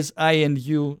least as I and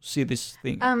you see this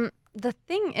thing. The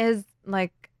thing is,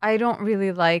 like, I don't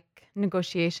really like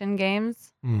negotiation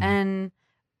games. And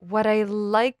what I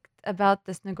liked about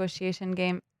this negotiation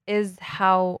game is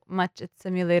how much it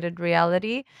simulated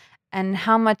reality and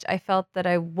how much I felt that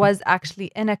I was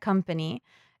actually in a company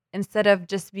instead of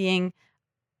just being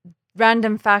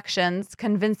random factions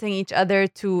convincing each other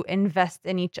to invest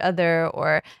in each other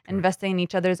or investing in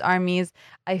each other's armies.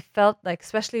 I felt like,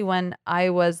 especially when I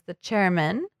was the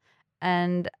chairman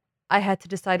and I had to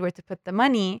decide where to put the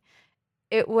money,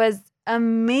 it was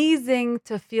amazing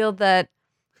to feel that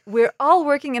we're all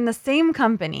working in the same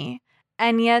company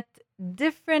and yet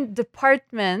different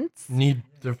departments need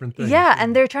different things. Yeah,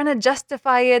 and they're trying to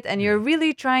justify it, and you're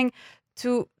really trying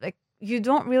to, like, you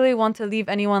don't really want to leave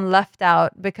anyone left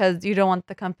out because you don't want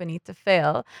the company to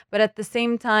fail. But at the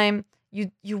same time,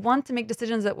 you want to make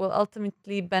decisions that will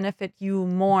ultimately benefit you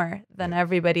more than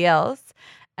everybody else.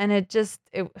 And the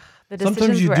decisions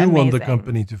sometimes you were do amazing. want the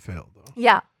company to fail, though.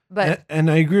 Yeah, but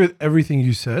and I agree with everything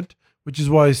you said, which is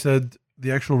why I said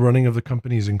the actual running of the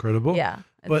company is incredible. yeah,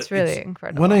 But it's really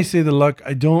incredible. When I say the luck,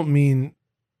 I don't mean.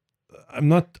 I'm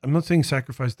not saying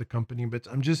sacrifice the company, but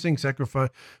I'm just saying sacrifice.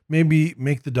 Maybe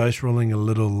make the dice rolling a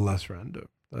little less random.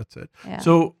 That's it. Yeah.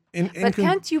 So but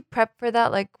can't you prep for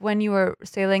that? Like when you were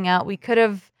sailing out, we could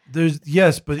have.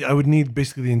 Yes, but I would need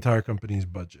basically the entire company's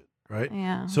budget, right?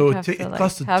 Yeah. So we'd it have to,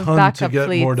 costs a have ton to backup get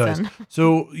more fleets dice.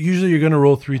 So usually you're going to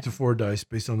roll 3 to 4 dice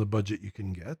based on the budget you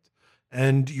can get.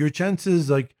 And your chances,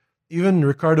 like even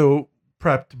Ricardo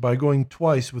prepped by going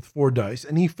twice with 4 dice,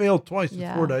 and he failed twice with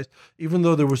 4 dice, even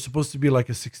though there was supposed to be like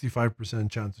a 65%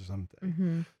 chance or something.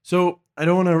 Mm-hmm. So I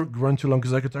don't want to run too long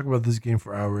because I could talk about this game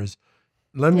for hours.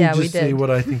 Let me just say what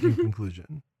I think in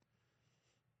conclusion.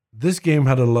 This game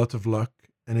had a lot of luck,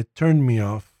 and it turned me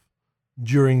off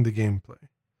during the gameplay.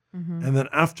 Mm-hmm. And then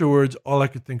afterwards, all I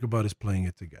could think about is playing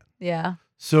it again. Yeah.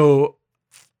 So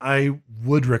I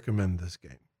would recommend this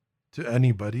game to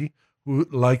anybody who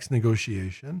likes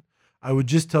negotiation. I would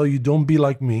just tell you, don't be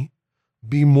like me.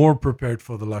 Be more prepared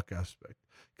for the luck aspect.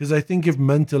 Because I think if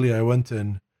mentally I went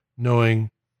in knowing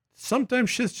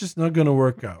sometimes shit's just not going to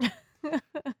work out,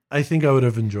 I think I would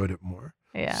have enjoyed it more.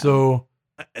 Yeah. So,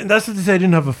 and that's not to say I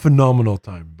didn't have a phenomenal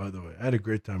time, by the way. I had a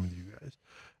great time with you guys.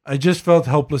 I just felt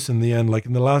helpless in the end. Like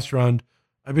in the last round,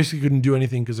 I basically couldn't do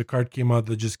anything because a card came out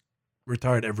that just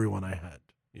retired everyone I had,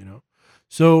 you know?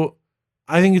 So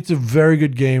I think it's a very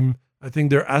good game. I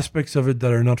think there are aspects of it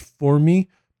that are not for me,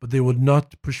 but they would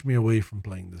not push me away from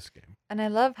playing this game. And I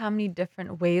love how many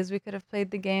different ways we could have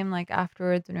played the game. Like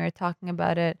afterwards, when we were talking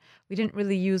about it, we didn't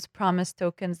really use promise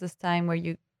tokens this time where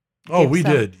you. Oh, give we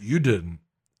some- did. You didn't.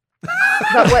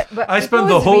 But I people spent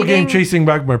the was whole game reading, chasing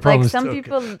back my Like promise some token.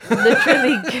 people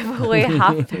literally give away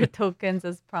half their tokens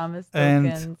as promise And-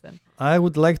 tokens. And I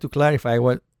would like to clarify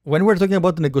when we're talking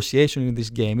about negotiation in this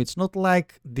game, it's not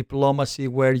like diplomacy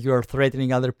where you're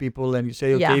threatening other people and you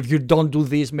say, okay, Yeah. if you don't do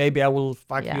this, maybe I will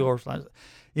fuck Yeah. you or something.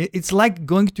 It's like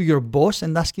going to your boss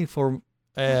and asking for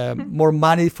more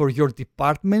money for your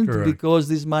department Correct. because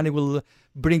this money will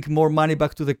bring more money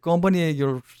back to the company. And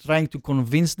you're trying to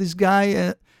convince this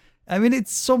guy. I mean,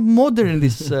 it's so modern,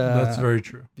 this That's very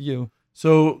true. view.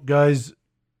 So, guys,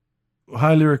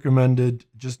 highly recommended.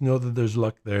 Just know that there's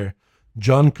luck there.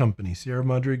 John Company, Sierra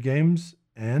Madre Games,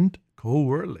 and Cole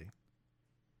Worley.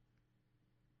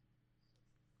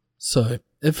 So,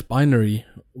 if binary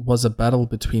was a battle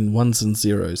between ones and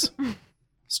zeros,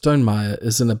 Stonemaier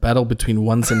is in a battle between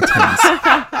ones and tens.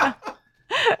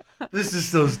 This is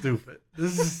so stupid.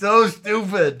 This is so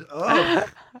stupid. Oh.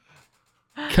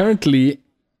 Currently,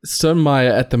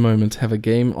 Stonemaier at the moment have a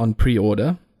game on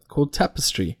pre-order called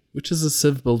Tapestry, which is a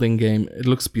civ building game. It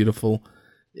looks beautiful.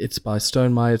 It's by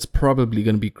Stonemaier. It's probably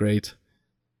going to be great.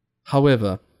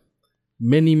 However,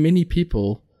 many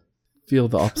people feel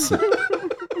the opposite.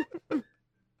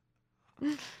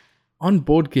 On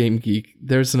Board Game Geek,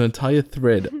 there's an entire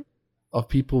thread of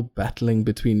people battling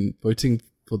between voting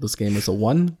for this game as a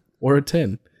 1 or a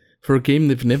 10 for a game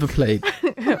they've never played.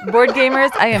 board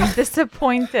gamers, I am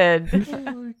disappointed.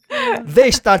 They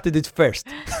started it first.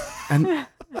 And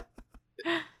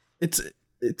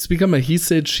it's become a he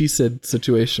said, she said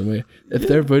situation where if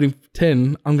they're voting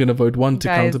 10, I'm going to vote 1 to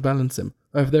Guys. counterbalance them.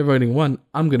 Or if they're voting 1,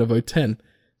 I'm going to vote 10.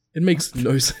 It makes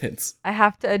no sense. I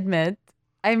have to admit,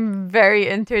 I'm very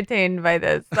entertained by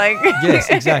this. Like, Yes,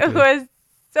 exactly. it was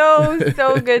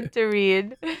so good to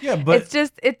read. Yeah, but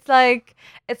It's like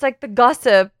the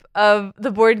gossip of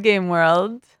the board game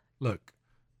world. look,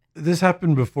 this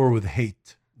happened before with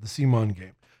Hate, the Simon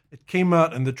game. It came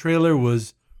out and the trailer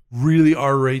was really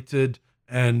R-rated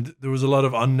and there was a lot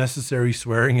of unnecessary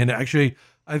swearing. And actually,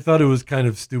 I thought it was kind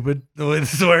of stupid the way the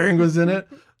swearing was in it.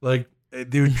 Like,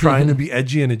 they were trying to be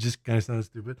edgy and it just kind of sounded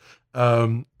stupid.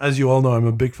 As you all know, I'm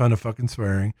a big fan of fucking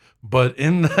swearing. But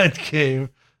in that game,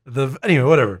 anyway,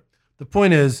 whatever. The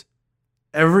point is,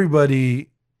 everybody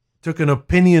took an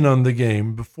opinion on the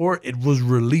game before it was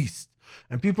released.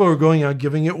 And people were going out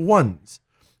giving it 1s.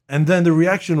 And then the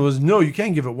reaction was, no, you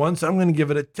can't give it 1, so I'm going to give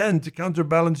it a 10 to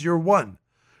counterbalance your 1.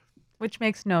 Which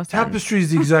makes no sense. Tapestry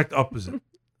is the exact opposite.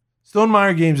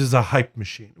 Stonemaier Games is a hype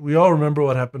machine. We all remember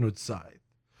what happened with Scythe.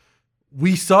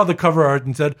 We saw the cover art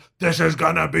and said, this is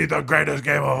going to be the greatest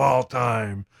game of all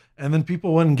time. And then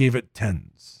people went and gave it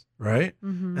 10s, right?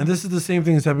 Mhm. And this is the same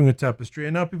thing that's happening with Tapestry.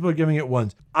 And now people are giving it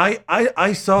 1s.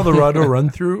 I saw the Rado run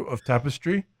through of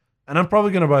Tapestry, and I'm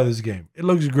probably going to buy this game. It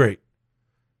looks great.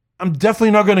 I'm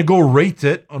definitely not going to go rate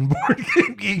it on Board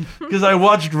Game Geek because I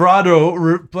watched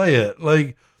Rado play it.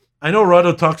 Like, I know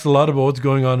Rado talks a lot about what's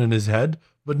going on in his head,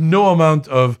 but no amount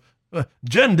of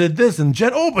Jen did this and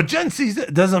but Jen sees it.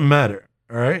 It doesn't matter.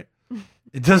 All right.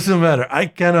 It doesn't matter. I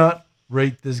cannot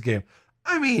rate this game.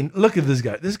 I mean, look at this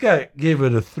guy. This guy gave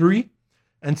it a 3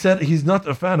 and said he's not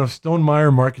a fan of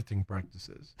Stonemaier marketing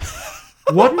practices.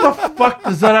 What the fuck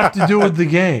does that have to do with the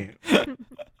game?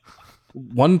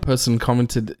 One person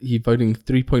commented he voting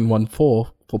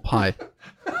 3.14 for Pi.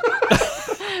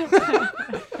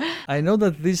 I know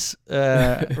that this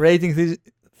rating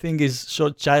thing is so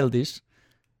childish,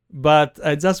 but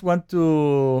I just want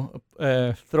to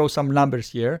throw some numbers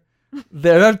here.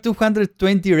 There are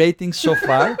 220 ratings so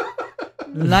far.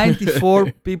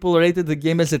 94 people rated the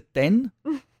game as a 10.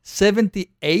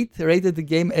 78 rated the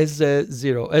game as a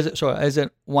 0. As a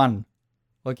 1.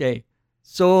 Okay.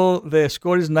 So the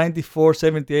score is 94,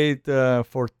 78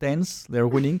 for 10s. They're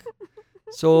winning.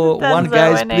 So Tens one are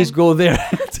guys, winning. please go there.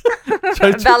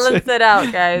 Try to Balance say- it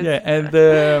out, guys. Yeah, and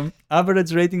the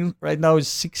average rating right now is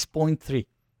 6.3.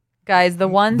 Guys, the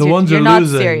ones, The ones you're are not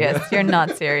losing. serious. You're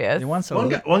not serious. The ones are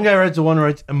One guy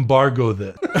writes embargo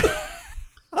this.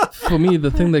 For me,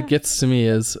 the thing that gets to me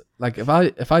is like if I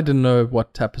didn't know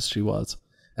what Tapestry was,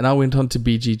 and I went on to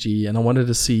BGG and I wanted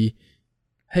to see,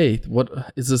 hey,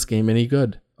 what is this game any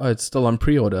good? Oh, it's still on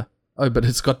pre-order. Oh, but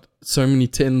it's got so many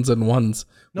 10s and 1s.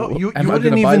 No, you Am I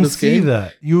wouldn't gonna buy even this see game?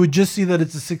 that. You would just see that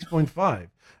it's a 6.5.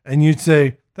 And you'd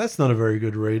say, that's not a very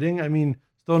good rating. I mean,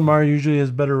 Stonemaier usually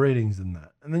has better ratings than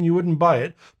that. And then you wouldn't buy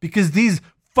it because these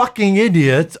fucking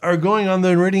idiots are going on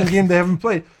their rating game they haven't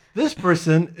played. This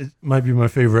person, it might be my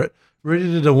favorite,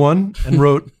 rated it a 1 and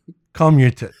wrote, calm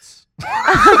your tits.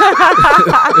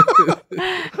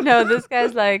 No, this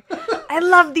guy's like, I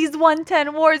love these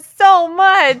 110 wars so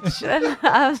much. And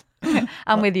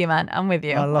I'm with you, man. I'm with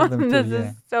you. I love them too, This yeah.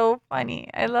 is so funny.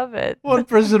 I love it. One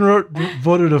person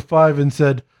voted a 5 and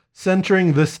said,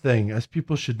 centering this thing as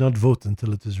people should not vote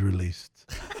until it is released.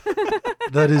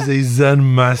 That is a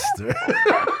Zen master.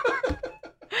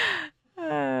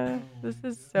 This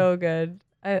is so good.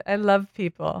 I love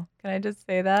people. Can I just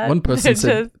say that? One person They're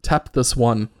said, tap this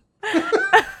one.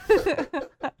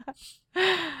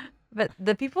 But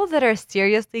the people that are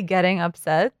seriously getting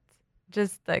upset,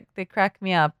 just like they crack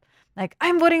me up. Like,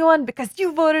 I'm voting a 1 because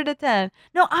you voted a 10.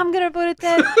 No, I'm going to vote a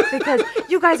 10 because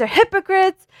you guys are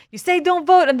hypocrites. You say don't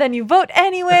vote and then you vote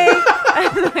anyway.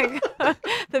 Like,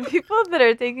 the people that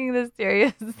are taking this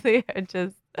seriously are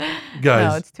just...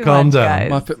 Guys, no, it's too calm much, down.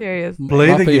 guys. Seriously.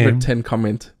 Play My the favorite game. 10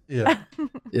 comment Yeah.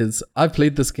 is, I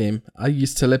played this game. I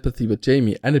used telepathy with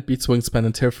Jamie and it beats Wingspan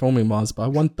and Terraforming Mars by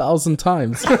 1,000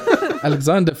 times.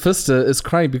 Alexander Pfister is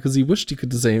crying because he wished he could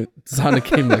design a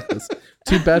game like this.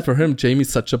 Too bad for him, Jamie's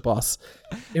such a boss.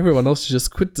 Everyone else should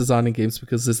just quit designing games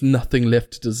because there's nothing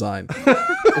left to design.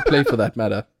 Or play for that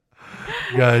matter.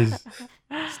 Guys,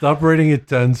 stop rating it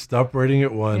 10. Stop rating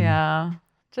it 1. Yeah.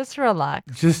 Just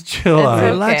relax. Just chill It's out. okay.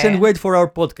 Relax and wait for our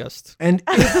podcast. And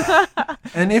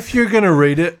if you're going to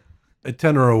rate it a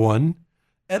 10 or a 1,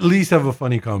 at least have a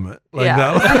funny comment. Like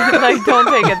that. Like, don't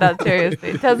take it that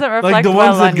seriously. It doesn't reflect Like the well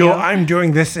ones that on go, you. I'm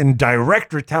doing this in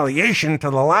direct retaliation to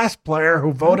the last player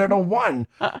who voted a 1.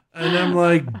 And I'm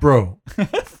like, bro,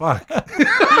 fuck.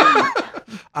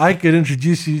 I could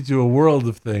introduce you to a world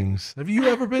of things. Have you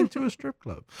ever been to a strip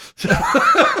club?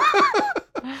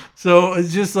 So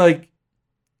it's just like,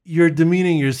 you're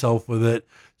demeaning yourself with it.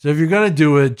 So if you're going to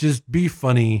do it, just be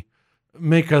funny,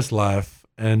 make us laugh,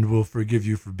 and we'll forgive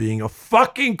you for being a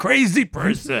fucking crazy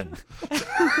person.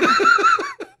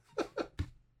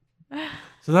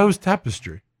 So that was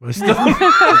Tapestry. But still-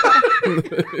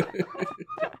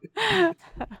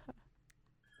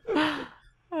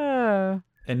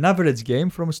 An average game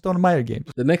from Stonemaier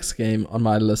Games. The next game on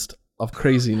my list of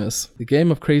craziness, the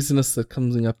game of craziness that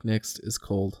comes up next is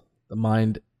called The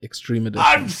Mind Extreme Edition.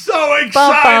 I'm so Ba,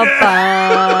 excited.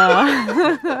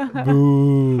 ba, ba.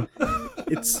 Boo.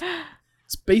 It's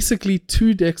basically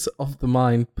 2 decks of the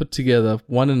mind put together,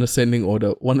 one in ascending order,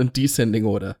 one in descending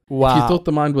order. If Wow. you thought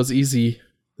the mind was easy,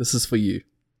 this is for you.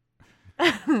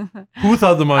 Who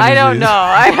thought the mind I was don't easy? know.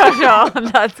 I don't know.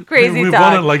 That's crazy We've talk.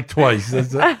 won it like twice.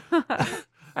 That's it.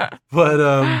 But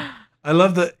I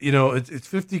love that, it's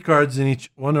 50 cards in each,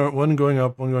 one going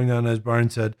up, one going down, as Byron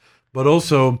said. But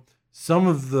also, some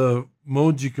of the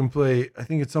modes you can play, I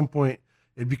think at some point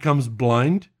it becomes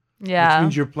blind, which Yeah.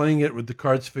 means you're playing it with the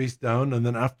cards face down, and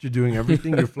then after doing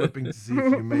everything, you're flipping to see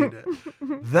if you made it.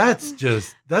 That's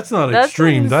not That's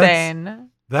extreme. insane.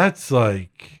 That's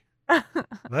like,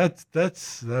 that's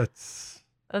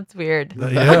That's weird.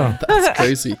 yeah. That's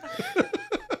crazy.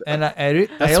 And I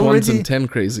That's 1 already in 10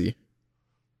 crazy.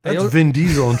 That's Vin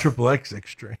Diesel and Triple X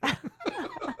extreme.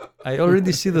 I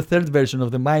already see the third version of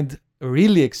the mind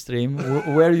really extreme,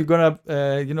 where you're gonna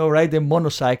ride a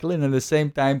motorcycle and at the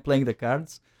same time playing the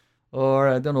cards, or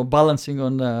I don't know, balancing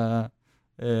on.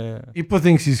 Ipo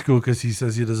thinks he's cool because he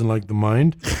says he doesn't like the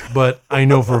mind, but I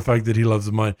know for a fact that he loves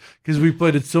the mind because we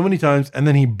played it so many times and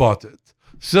then he bought it.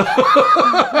 So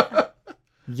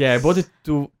Yeah, I bought it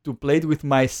to play it with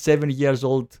my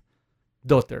 7-year-old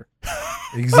daughter.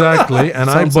 Exactly, and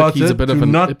I Sounds like bought he's a it bit to of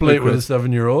an not play it with a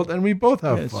hypocrite. 7-year-old, and we both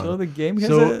have Yeah, fun. so the game has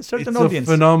So a certain it's audience.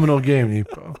 a phenomenal game,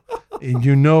 Ipo, and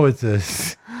you know it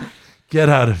is. Get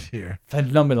out of here.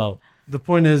 Phenomenal. The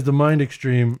point is, the Mind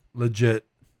Extreme, legit.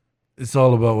 It's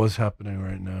all about what's happening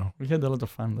right now. We had a lot of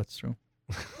fun. That's true.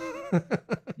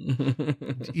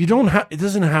 You don't have. It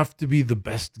doesn't have to be the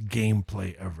best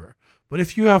gameplay ever. But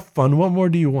if you have fun, what more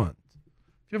do you want?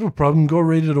 If you have a problem, go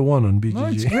rate it a 1 on BGG. No,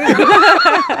 it's great.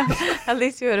 At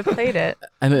least you would have played it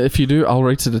And if you do, I'll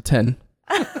rate it a 10.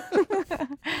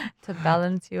 to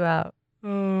balance you out.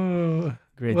 Oh,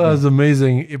 Great. well, that's game.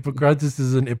 amazing. Hippocrates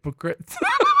is an hypocrite.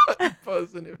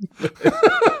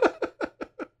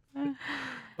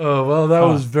 Oh, well, that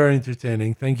was very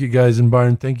entertaining. Thank you, guys. And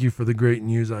Byron, thank you for the great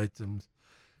news items.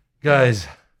 Guys,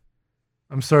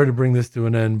 I'm sorry to bring this to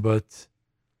an end, but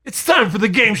it's time for the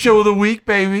game show of the week,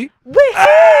 baby. Woohoo!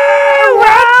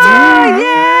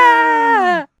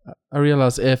 Yeah! I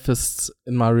realized air fists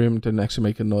in my room didn't actually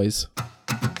make a noise.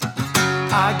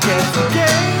 I guess the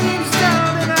game's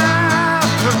down in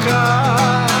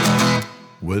Africa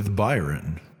with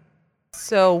Byron.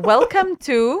 So, welcome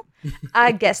to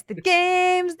I Guess the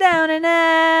Game's Down in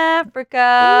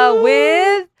Africa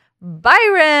with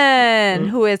Byron,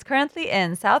 who is currently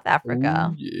in South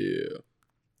Africa. Ooh, yeah.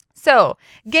 So,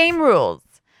 game rules.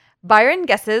 Byron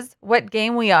guesses what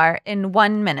game we are in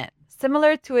 1 minute,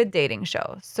 similar to a dating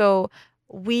show. So,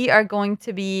 we are going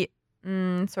to be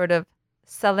sort of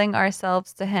selling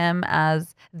ourselves to him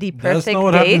as the perfect That's not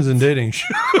what date. happens in dating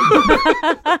shows.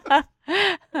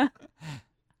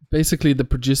 Basically, the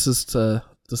producers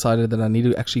decided that I need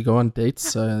to actually go on dates,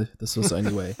 so this was the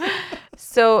only way.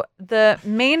 So the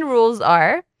main rules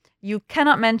are you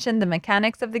cannot mention the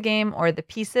mechanics of the game or the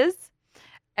pieces.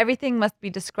 Everything must be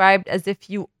described as if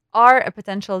you are a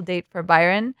potential date for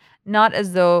Byron, not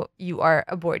as though you are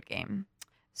a board game.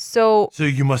 So So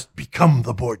you must become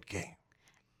the board game.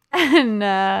 and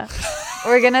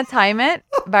we're going to time it.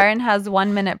 Byron has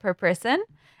 1 minute per person.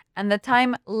 And the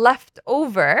time left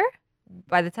over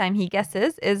by the time he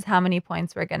guesses is how many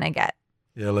points we're going to get.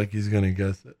 Yeah, like he's going to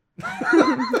guess it.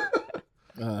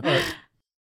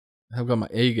 I've got my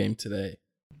A game today.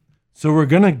 So we're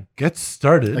going to get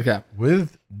started Okay.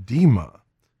 with Dima.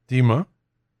 Dima,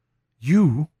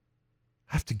 you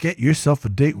have to get yourself a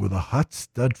date with a hot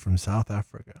stud from South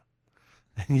Africa.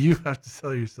 And you have to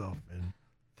sell yourself in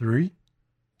 3,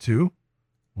 2,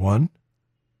 1,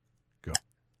 go.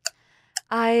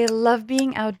 I love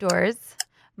being outdoors.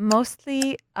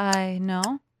 Mostly, I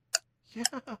know. Yeah.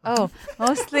 Oh,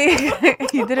 mostly,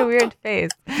 you did a weird face.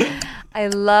 I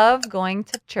love going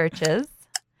to churches,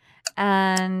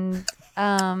 and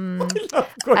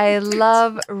I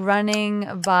love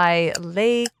running by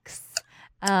lakes,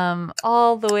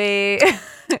 all the way.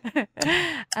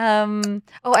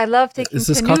 I love taking Is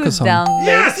this canoes Carcassonne? down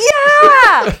Yes! lakes.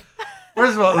 Yeah.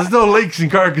 First of all, there's no lakes in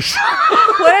Carcassonne.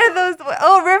 What are those?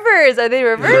 Oh, rivers. Are they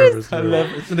rivers? I love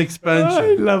it. It's an I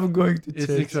expansion. love going to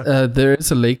It's church. There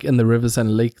is a lake in the Rivers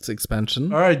and Lakes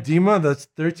expansion. All right, Dima, that's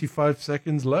 35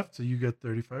 seconds left, so you get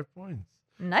 35 points.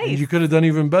 Nice. And you could have done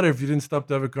even better if you didn't stop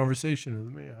to have a conversation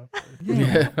with me.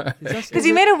 Yeah. Because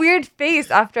you made a weird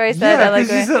face after I said Yeah, I like.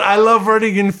 because you said, I love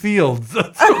running in fields.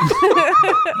 That's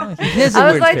He has a I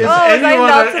was weird like, face. if oh, was I anyone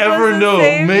not I ever supposed to know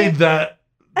say made that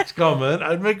comment,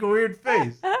 I'd make a weird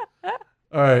face.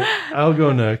 All right, I'll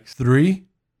go next. 3,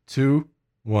 2,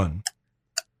 1.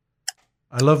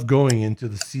 I love going into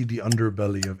the seedy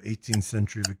underbelly of 18th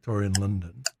century Victorian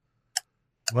London.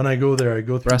 When I go there, I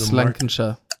go through West the market.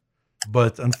 Lancashire.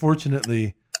 But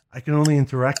unfortunately, I can only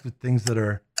interact with things that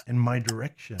are in my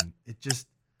direction.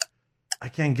 I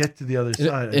can't get to the other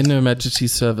side. In Her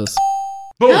Majesty's service.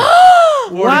 Boom!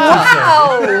 42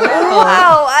 Wow!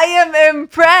 Wow! I am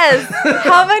impressed.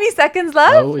 How many seconds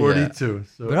left? Oh, yeah. 42.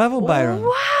 So Bravo, Byron.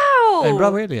 Wow! And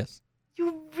bravo, Elias.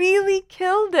 You really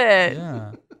killed it.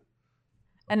 Yeah.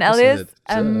 And Yes, I Elias, did.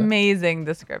 amazing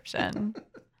description.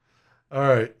 all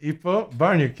right, Ipo,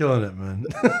 Barn, you're killing it, man.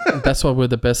 That's why we're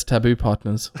the best taboo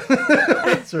partners.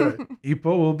 That's right.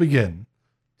 Ipo will begin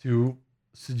to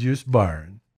seduce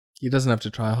Byron He doesn't have to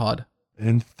try hard.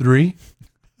 in 3,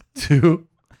 2,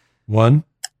 1.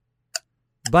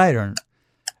 Byron,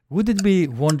 would it be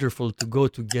wonderful to go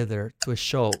together to a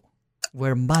show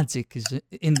where magic is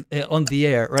on the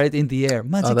air, right in the air?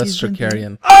 Magic Oh, that's is in the air.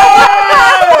 Tricarian.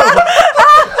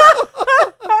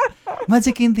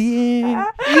 Magic in the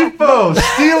air. Ipo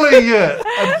stealing it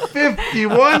at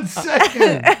 51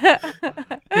 seconds.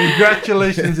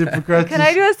 Congratulations, Hippocrates. Can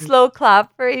I do a slow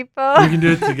clap for We Ipo? can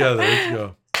do it together. Let's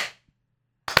go.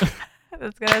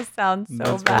 That's gonna sound so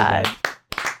That's very bad.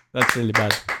 That's really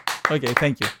bad. Okay,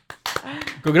 thank you.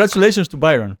 Congratulations to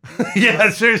Byron. Yeah,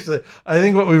 seriously. I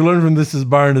think what we've learned from this is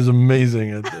Byron is amazing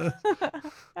at this.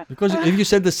 Because if you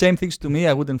said the same things to me,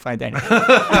 I wouldn't find any.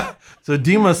 So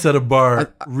Dima set a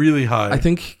bar really high. I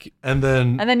think and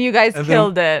then And then you guys and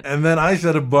killed then, it. And then I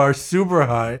set a bar super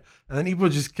high, and then Ipo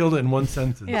just killed it in one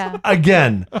sentence. Yeah.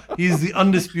 Again, he's the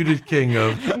undisputed king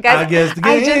of. Guys, I guess the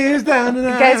I game just- is down and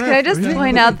Guys, can I just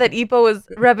point out that Ipo was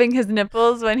rubbing his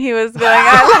nipples when he was going,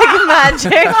 I like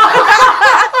magic.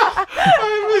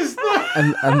 I missed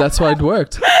that. and that's why it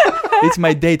worked. It's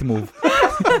my date move.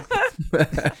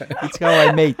 It's how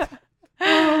I mate.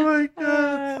 Oh my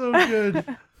god, so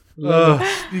good.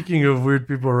 Speaking of weird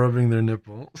people rubbing their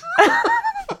nipples.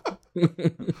 You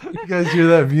guys hear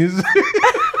that music?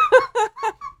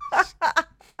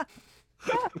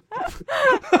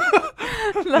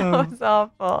 That was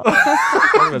awful.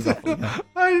 That was awful, yeah.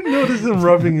 I didn't notice him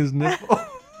rubbing his nipple.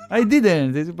 I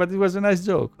didn't, but it was a nice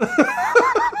joke.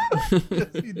 Yes,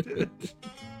 he did.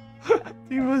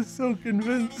 He was so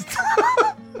convinced.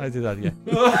 I did that, yeah.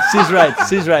 She's right.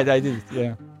 She's right. I did it.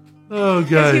 Yeah. Oh, Because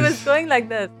guys. he was going like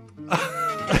this.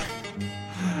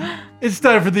 It's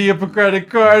time for the Hippocratic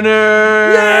Corner.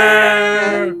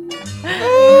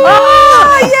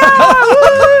 Oh, yeah!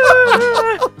 Woo!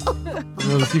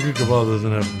 No, the Secret Cabal doesn't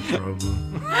have this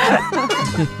problem.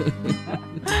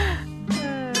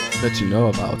 That you know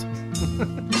about.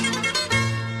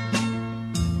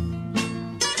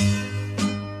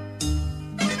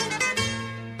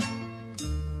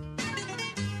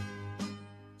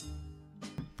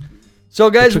 So,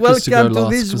 guys, It took us welcome go to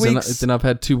last, this 'cause week's. then I've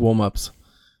had 2 warm-ups.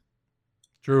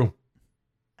 True.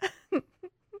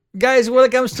 Guys,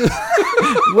 welcome to.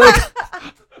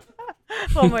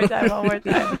 One more time.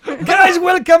 Guys,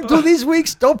 welcome to this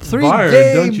week's top 3 Byron,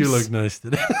 games. don't you look nice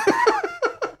today?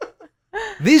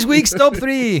 This week's top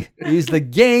 3 is the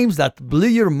games that blew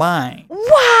your mind.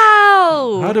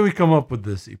 Wow! How do we come up with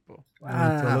this, Ipo?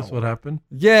 Tell us what happened.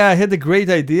 Yeah, I had a great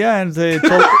idea, and and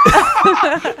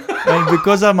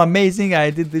because I'm amazing, I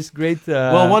did this great.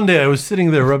 Well, one day I was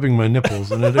sitting there rubbing my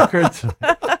nipples, and it occurred to me.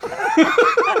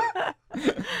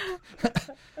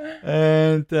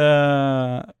 And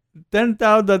turned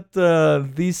out that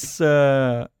this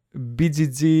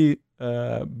BGG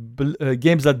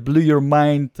games that blew your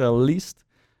mind list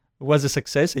was a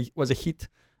success. It was a hit.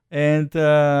 And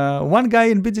one guy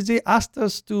in BGG asked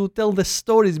us to tell the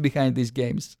stories behind these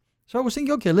games. So I was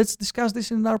thinking, okay, let's discuss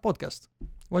this in our podcast.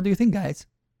 What do you think, guys?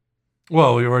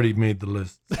 Well, we already made the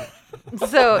list.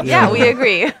 So, yeah, we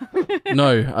agree. No,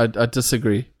 I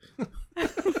disagree.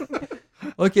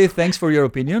 Okay, thanks for your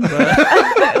opinion.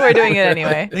 We're doing it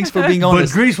anyway. Thanks for being But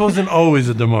honest. Greece wasn't always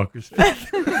a democracy.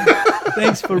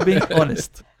 Thanks for being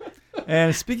honest.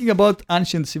 And speaking about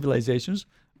ancient civilizations,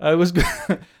 I was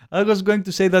going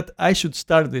to say that I should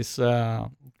start this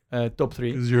top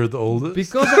 3 Because you're the oldest.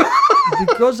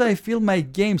 because I feel my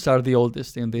games are the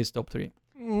oldest in this top 3.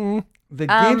 The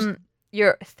games,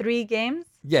 Your 3 games?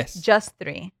 yes, Just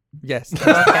 3. yes, Okay,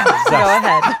 go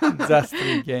ahead. just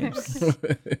 3 games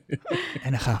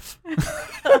and a half.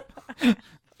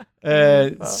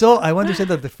 So I want to say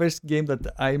that the first game that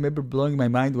I remember blowing my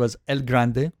mind was El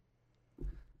Grande.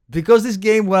 Because this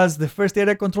game was the first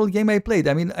area control game I played.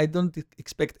 I mean, I don't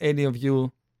expect any of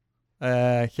you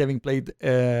having played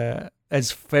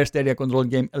as first area control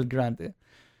game El Grande.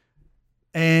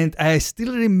 And I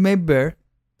still remember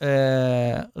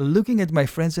looking at my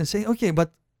friends and saying, okay,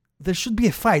 but there should be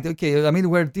a fight. Okay, I mean,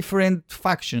 we're different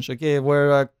factions. Okay,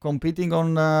 we're competing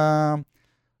on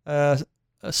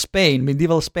Spain,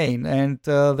 medieval Spain, and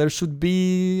there should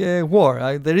be a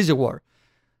war. There is a war.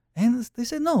 And they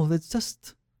said, no,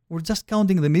 we're just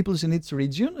counting the meeples in each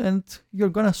region, and you're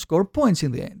gonna score points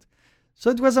in the end. So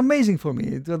it was amazing for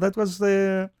me. That was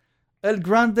the El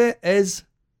Grande as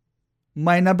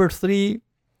my number 3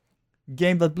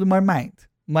 game that blew my mind.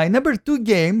 My number 2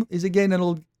 game is again an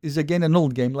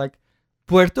old game, like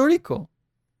Puerto Rico.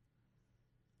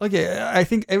 Okay, I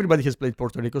think everybody has played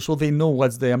Puerto Rico, so they know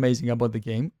what's the amazing about the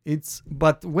game.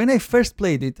 But when I first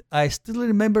played it, I still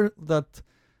remember that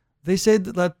they said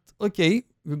that, okay,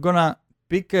 we're gonna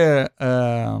pick an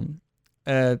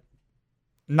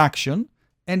action,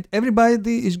 and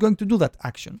everybody is going to do that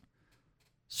action.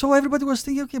 So everybody was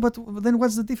thinking, okay, but then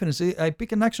what's the difference? I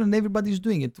pick an action and everybody is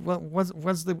doing it.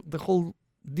 What's the whole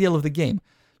deal of the game?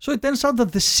 So it turns out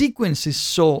that the sequence is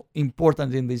so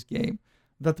important in this game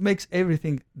that makes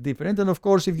everything different. And of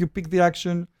course, if you pick the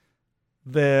action,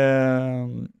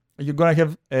 you're gonna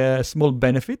have a small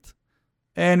benefit.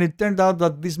 And it turned out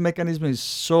that this mechanism is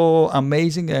so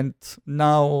amazing, and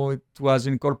now it was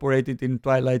incorporated in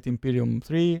Twilight Imperium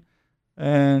 3,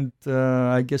 and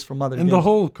I guess from other And games. the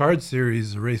whole card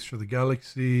series, Race for the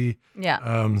Galaxy, Yeah.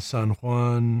 San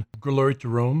Juan, Glory to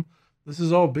Rome, this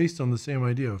is all based on the same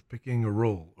idea of picking a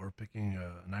role or picking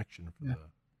an action for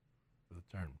the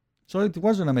turn. So it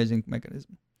was an amazing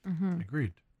mechanism. Mm-hmm.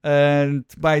 Agreed. And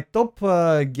my top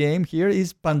game here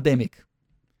is Pandemic.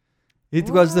 It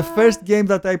was the first game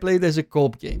that I played as a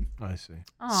co-op game. I see.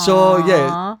 So, yeah.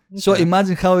 Aw. So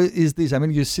imagine how is this? I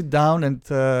mean, you sit down and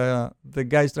the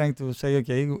guy's trying to say,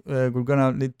 okay, we're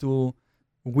gonna need to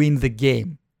win the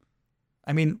game.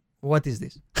 I mean, what is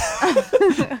this?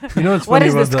 You know what's What funny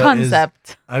is about this that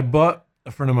concept? I bought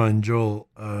a friend of mine, Joel.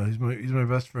 He's my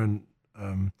best friend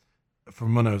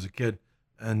from when I was a kid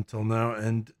until now,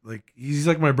 and like he's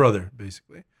like my brother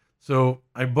basically. So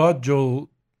I bought him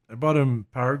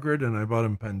Power Grid and I bought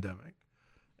him Pandemic,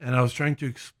 and I was trying to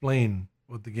explain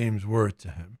what the games were to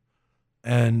him,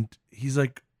 and he's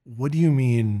like, "What do you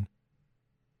mean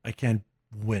I can't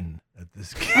win at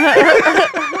this game?"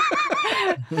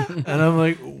 And I'm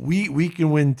like, we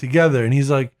can win together. And he's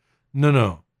like,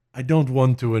 no, I don't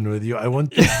want to win with you. I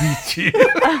want to beat you.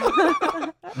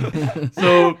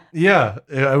 So yeah,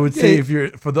 I would say Yeah. if you're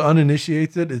for the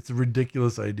uninitiated, it's a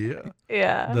ridiculous idea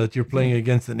Yeah. that you're playing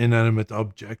against an inanimate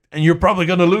object and you're probably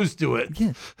gonna lose to it.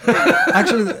 Yeah.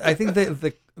 Actually, I think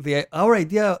the our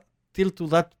idea till to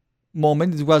that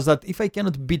moment was that if I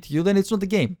cannot beat you, then it's not a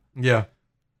game. Yeah.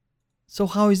 So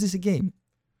how is this a game?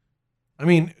 I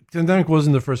mean, Pandemic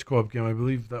wasn't the first co-op game. I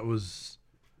believe that was,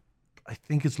 I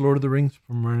think it's Lord of the Rings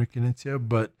from Marina Knizia,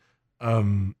 but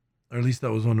or at least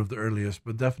that was one of the earliest,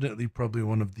 but definitely probably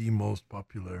one of the most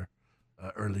popular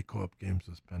early co-op games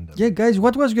was Pandemic. Yeah, guys,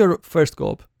 what was your first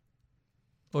co-op?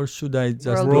 Or should I just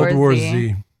World World War War Z.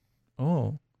 Z.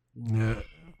 Oh, Yeah.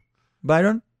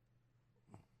 Byron?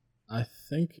 I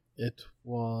think it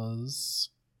was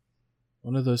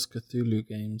one of those Cthulhu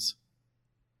games.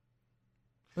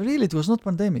 Really, it was not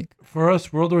Pandemic. For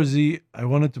us, World War Z, I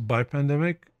wanted to buy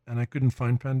Pandemic and I couldn't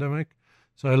find Pandemic.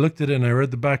 So I looked at it and I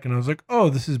read the back and I was like, oh,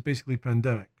 this is basically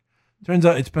Pandemic. Turns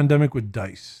out it's Pandemic with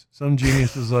dice. Some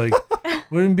genius was like,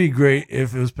 wouldn't it be great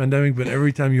if it was Pandemic, but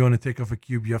every time you want to take off a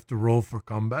cube, you have to roll for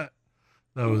combat.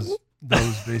 That was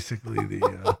basically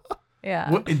the.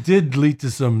 Yeah. Well, it did lead to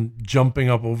some jumping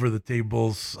up over the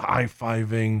tables,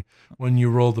 high-fiving when you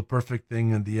roll the perfect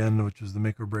thing at the end, which was the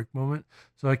make or break moment.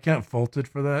 So I can't fault it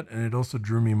for that, and it also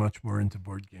drew me much more into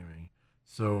board gaming.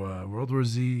 So World War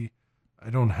Z, I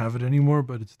don't have it anymore,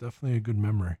 but it's definitely a good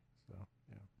memory. So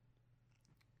yeah,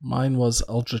 Mine was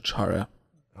Eldritch Horror.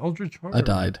 Eldritch Horror. I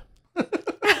died.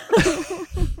 Oh,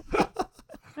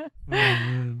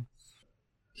 man.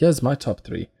 Here's my top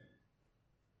 3.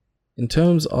 In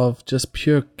terms of just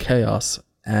pure chaos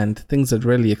and things that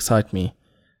really excite me,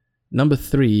 number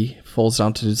 3 falls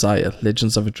down to Desire,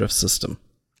 Legends of a Drift System.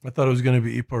 I thought it was going to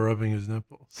be Ipo rubbing his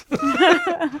nipples.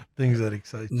 Things that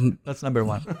excite you. That's number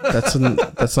one.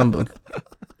 That's number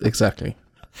exactly.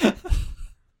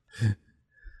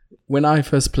 When I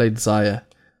first played Desire,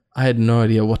 I had no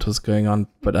idea what was going on,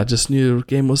 but I just knew the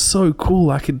game was so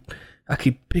cool. I could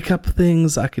pick up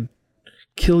things. I could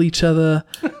kill each other.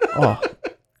 Oh,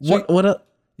 You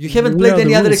haven't where played are any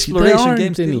the other rules? There exploration aren't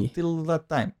games any. till that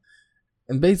time.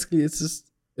 And basically, it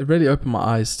really opened my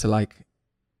eyes to like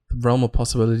the realm of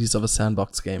possibilities of a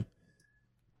sandbox game.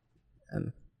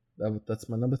 And that's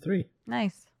my number 3.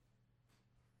 Nice.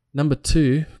 Number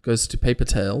 2 goes to Paper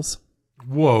Tales.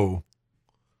 Whoa.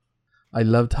 I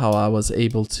loved how I was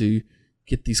able to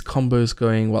get these combos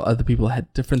going while other people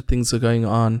had different things going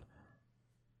on.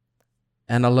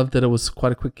 And I loved that it was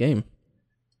quite a quick game.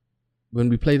 When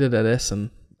we played it at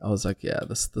Essen, I was like, yeah,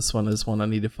 this one is one I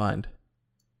need to find.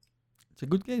 It's a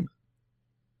good game.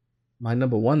 My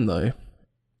number 1, though,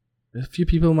 a few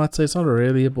people might say it's not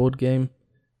really a board game,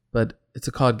 but it's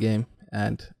a card game,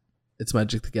 and it's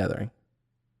Magic the Gathering.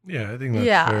 Yeah, I think that's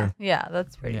Yeah. fair. Yeah,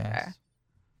 that's pretty Yes. fair.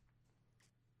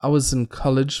 I was in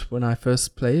college when I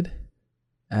first played,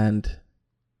 and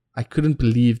I couldn't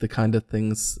believe the kind of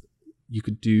things you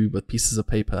could do with pieces of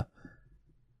paper.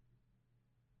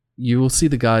 You will see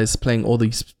the guys playing all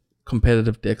these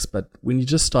competitive decks, but when you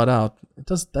just start out,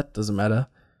 that doesn't matter.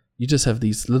 You just have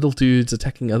these little dudes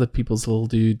attacking other people's little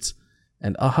dudes,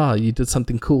 and aha, you did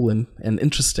something cool and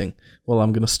interesting. Well,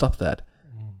 I'm going to stop that.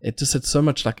 It just had so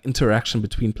much like interaction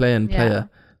between player and player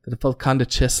that it felt kind of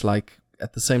chess-like,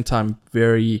 at the same time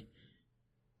very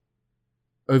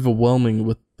overwhelming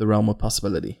with the realm of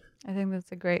possibility. I think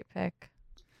that's a great pick.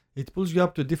 It pulls you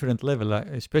up to a different level,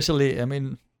 especially, I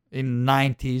mean, in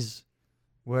 90s,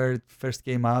 where it first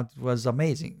came out, it was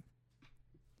amazing.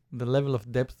 The level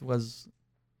of depth was...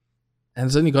 And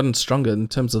it's only gotten stronger in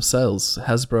terms of sales.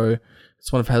 Hasbro,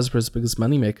 it's one of Hasbro's biggest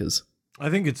moneymakers. I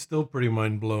think it's still pretty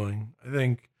mind-blowing. I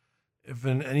think if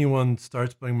anyone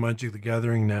starts playing Magic the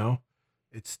Gathering now,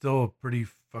 it's still a pretty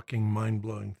fucking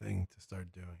mind-blowing thing to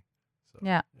start doing. So,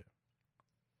 Yeah.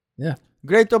 Yeah,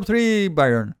 Great top 3,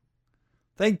 Byron.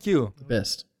 Thank you. the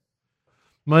best.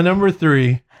 My number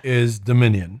 3 is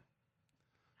Dominion.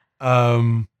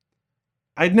 I'd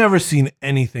never seen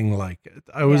anything like it.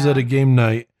 I was at a game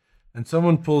night and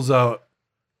someone pulls out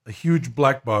a huge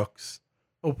black box,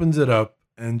 opens it up,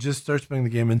 and just starts playing the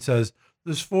game and says,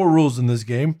 there's 4 rules in this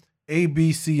game, A,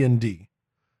 B, C, and D.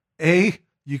 A,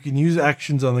 you can use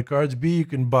actions on the cards. B, you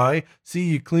can buy. C,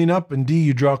 you clean up. And D,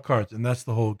 you draw cards. And that's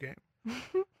the whole game.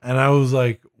 And I was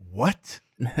like, what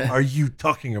are you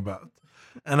talking about?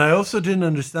 And I also didn't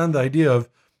understand the idea of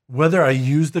whether I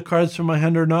used the cards from my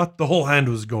hand or not. The whole hand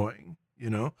was going, you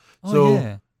know? Oh,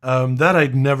 yeah. That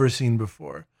I'd never seen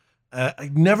before.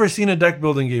 I'd never seen a deck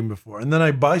building game before. And then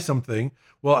I buy something.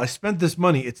 Well, I spent this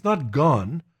money. It's not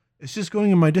gone. It's just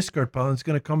going in my discard pile and it's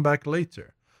going to come back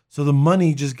later. So the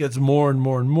money just gets more and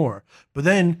more and more. But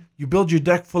then you build your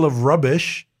deck full of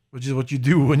rubbish which is what you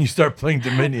do when you start playing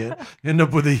Dominion. You end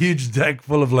up with a huge deck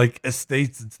full of like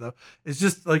estates and stuff. It's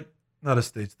just like not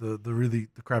estates, the really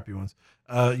the crappy ones.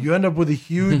 You end up with a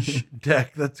huge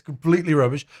deck that's completely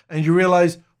rubbish, and you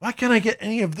realize, why can't I get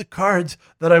any of the cards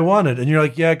that I wanted? And you're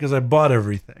like, yeah, because I bought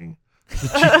everything.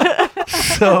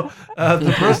 So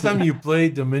the first time you play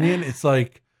Dominion, it's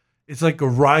like a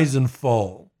rise and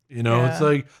fall. You know, it's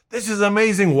like, this is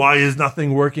amazing. Why is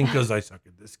nothing working? Because I suck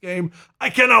at this game. I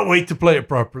cannot wait to play it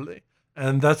properly.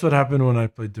 And that's what happened when I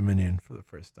played Dominion for the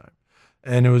first time.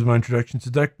 And it was my introduction to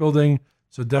deck building.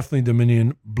 So definitely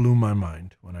Dominion blew my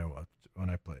mind when I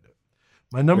played it.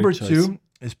 My number 2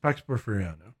 is Pax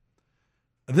Porfiriano.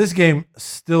 This game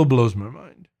still blows my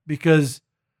mind because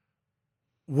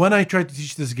when I try to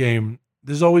teach this game,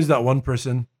 there's always that one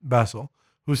person, Basil,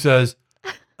 who says,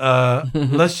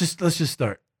 let's just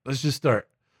start. Let's just start.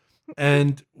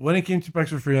 And when it came to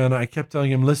Pax Porfiriano, I kept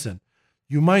telling him, listen,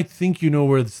 you might think you know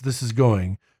where this is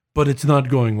going, but it's not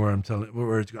going where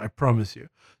it's going. I promise you.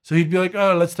 So he'd be like,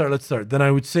 oh, let's start. Then I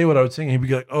would say what I would say, and he'd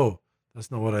be like, oh, that's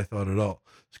not what I thought at all.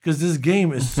 Because this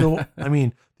game is so, I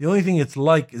mean, the only thing it's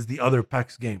like is the other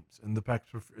PAX games and the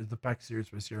PAX series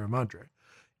by Sierra Madre.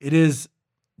 It is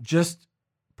just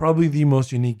probably the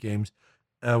most unique games.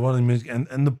 One of the most,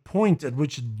 and the point at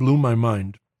which it blew my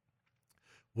mind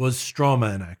was straw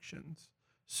man actions.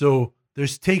 So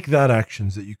there's take that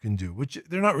actions that you can do, which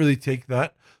they're not really take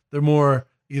that. They're more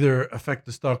either affect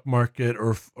the stock market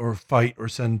or fight or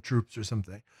send troops or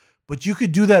something. But you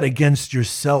could do that against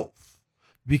yourself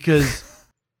because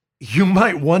you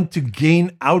might want to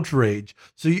gain outrage.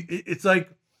 So it's like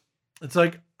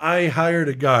I hired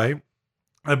a guy.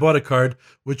 I bought a card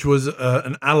which was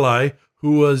an ally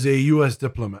who was a U.S.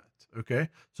 diplomat. Okay,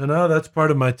 so now that's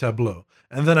part of my tableau,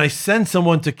 and then I send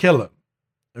someone to kill him.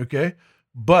 Okay,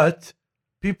 but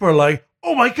people are like,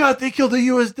 oh my God, they killed a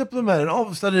U.S. diplomat. And all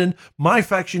of a sudden, my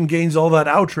faction gains all that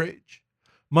outrage.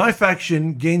 My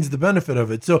faction gains the benefit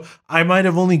of it. So I might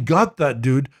have only got that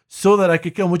dude so that I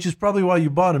could kill him, which is probably why you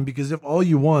bought him. Because if all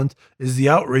you want is the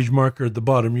outrage marker at the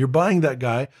bottom, you're buying that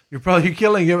guy, you're probably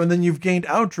killing him, and then you've gained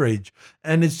outrage.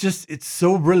 And it's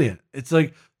so brilliant. It's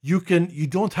like you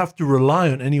don't have to rely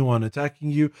on anyone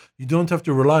attacking you. You don't have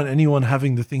to rely on anyone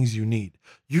having the things you need.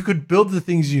 You could build the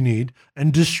things you need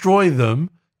and destroy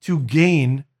them to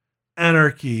gain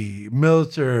anarchy,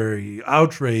 military,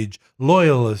 outrage,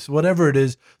 loyalists, whatever it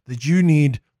is that you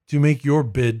need to make your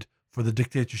bid for the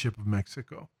dictatorship of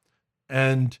Mexico.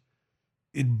 And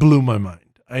it blew my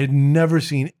mind. I had never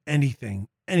seen anything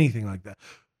like that.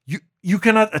 You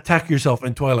cannot attack yourself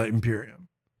in Twilight Imperium.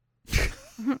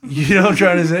 You know what I'm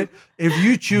trying to say? If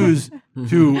you choose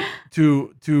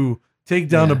to take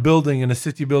down a building in a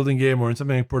city building game or in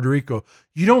something like Puerto Rico,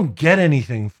 you don't get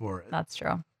anything for it. That's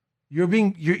true.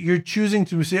 You're choosing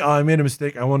to say, oh, I made a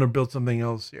mistake. I want to build something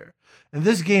else here. In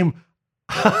this game,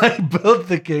 I built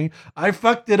the king. I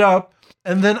fucked it up,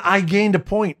 and then I gained a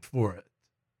point for it.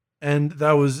 And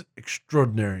that was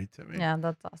extraordinary to me. Yeah,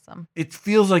 that's awesome. It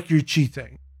feels like you're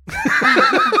cheating.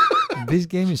 This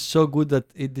game is so good that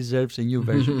it deserves a new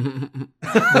version.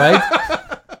 Right?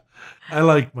 I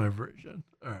like my version.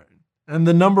 All right. And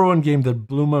the number one game that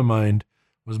blew my mind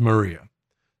was Maria.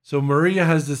 So Maria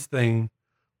has this thing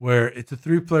where it's a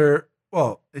 3-player,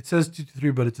 well, it says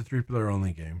 2-3, but it's a 3-player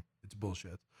only game. It's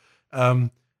bullshit.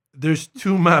 There's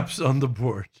 2 maps on the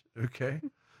board, okay?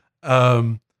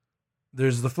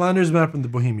 There's the Flanders map and the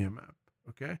Bohemia map,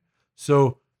 okay?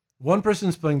 So one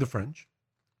person's playing the French,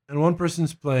 and one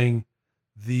person's playing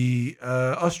the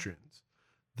Austrians.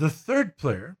 The third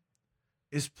player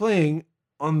is playing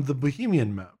on the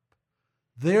Bohemian map.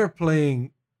 They're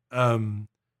playing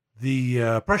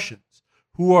the Prussians,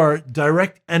 who are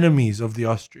direct enemies of the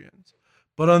Austrians.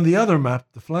 But on the other map,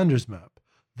 the Flanders map,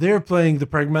 they're playing the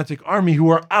Pragmatic Army, who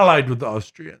are allied with the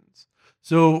Austrians.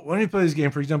 So when we play this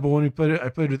game, for example, when we played it, I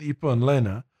played with Ipo and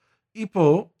Lena.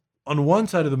 Ipo, on one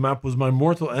side of the map, was my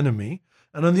mortal enemy,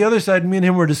 and on the other side, me and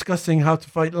him were discussing how to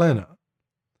fight Lena.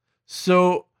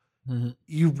 So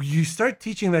you start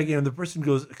teaching that game, and the person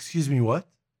goes, excuse me, what?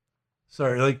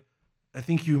 Sorry, like, I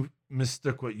think you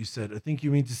mistook what you said. I think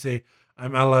you mean to say,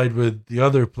 I'm allied with the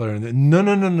other player.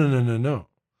 No.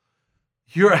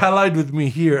 You're allied with me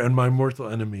here and my mortal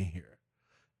enemy here.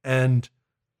 And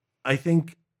I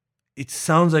think it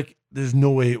sounds like there's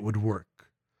no way it would work.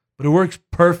 But it works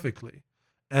perfectly.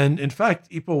 And in fact,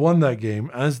 Ipo won that game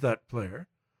as that player,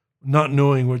 not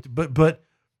knowing where to, but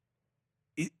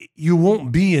you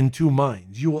won't be in 2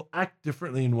 minds. You will act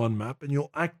differently in one map, and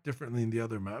you'll act differently in the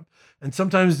other map. And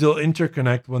sometimes they'll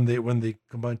interconnect when they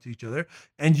combine to each other,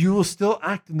 and you will still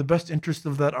act in the best interest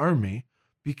of that army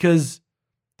because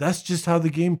that's just how the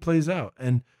game plays out.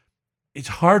 And it's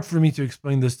hard for me to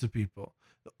explain this to people.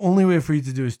 The only way for you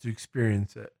to do is to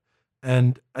experience it.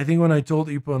 And I think when I told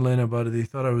Ipo and Lena about it, they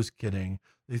thought I was kidding.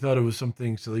 They thought it was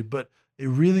something silly, but it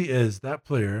really is. That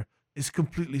player is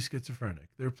completely schizophrenic.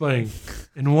 They're playing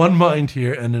in one mind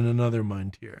here and in another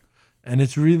mind here. And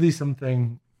it's really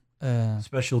something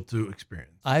special to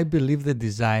experience. I believe the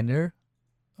designer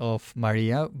of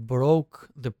Maria broke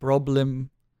the problem.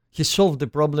 He solved the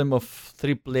problem of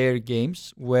 3-player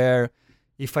games where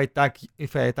if I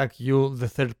attack you, the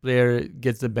third player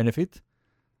gets the benefit.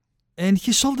 And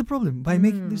he solved the problem by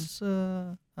making this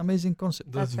amazing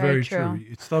concept. That's very very true. true.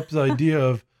 It stops the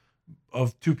idea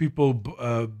of two people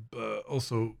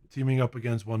also teaming up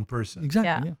against one person.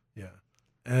 Exactly. Yeah. Yeah.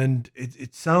 And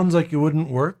it sounds like it wouldn't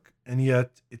work, and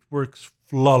yet it works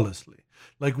flawlessly.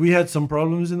 Like we had some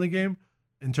problems in the game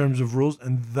in terms of rules,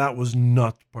 and that was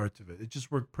not part of it. It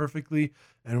just worked perfectly.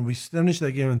 And we finished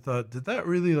that game and thought, did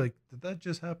that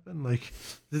just happen? Like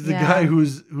there's a guy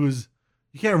who's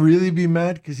you can't really be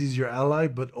mad because he's your ally,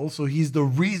 but also he's the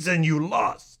reason you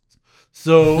lost.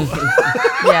 So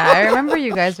Yeah, I remember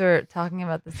you guys were talking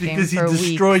about this game because he for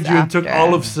destroyed weeks you and took after.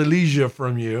 all of Silesia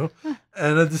from you,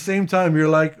 and at the same time you're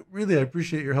like, really, I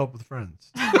appreciate your help with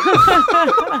friends.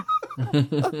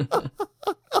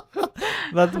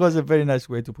 That was a very nice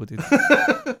way to put it.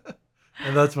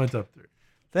 And that's my top 3.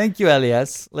 Thank you,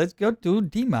 Elias. Let's go to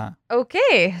Dima.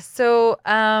 Okay, so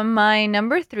my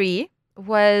number 3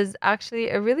 was actually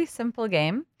a really simple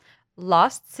game,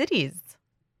 Lost Cities.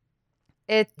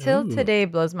 It till Ooh. today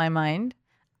blows my mind.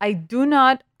 I do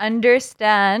not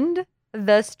understand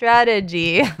the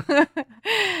strategy.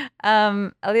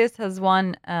 Elias has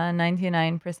won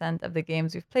 99% of the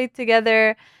games we've played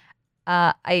together.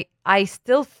 I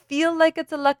still feel like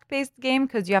it's a luck-based game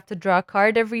because you have to draw a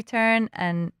card every turn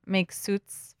and make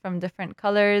suits from different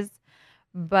colors.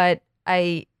 But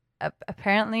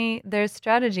apparently there's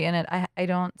strategy in it. I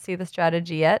don't see the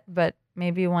strategy yet, but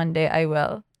maybe one day I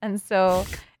will. And so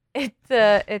it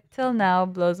till now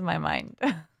blows my mind.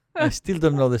 I still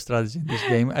don't know the strategy in this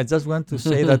game. I just want to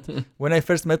say that when I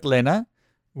first met Lena,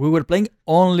 we were playing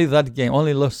only that game,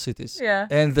 only Lost Cities. Yeah.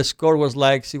 And the score was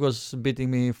like, she was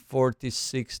beating me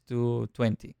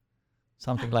 46-20,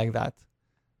 something like that.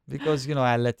 Because,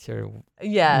 I let her.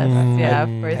 Yes, yeah, of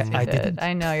course you I did. didn't.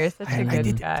 I know, you're such a I good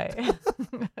didn't. guy.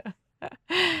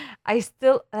 I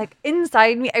still, like,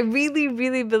 inside me, I really,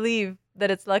 really believe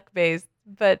that it's luck-based,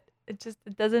 but it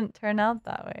doesn't turn out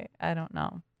that way. I don't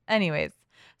know. Anyways,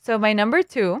 so my number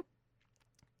 2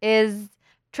 is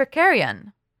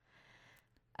Trickerion.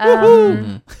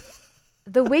 The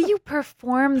way you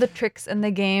perform the tricks in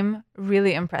the game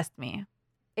really impressed me.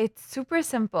 It's super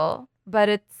simple, but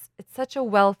it's such a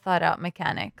well thought out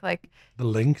mechanic. Like The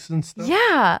links and stuff.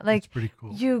 yeah, That's like pretty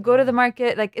cool. you go to the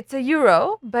market, like it's a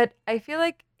euro, but I feel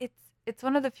like it's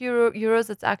one of the few euros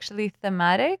that's actually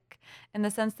thematic in the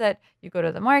sense that you go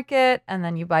to the market and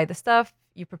then you buy the stuff,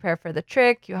 you prepare for the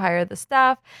trick, you hire the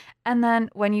staff, and then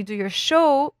when you do your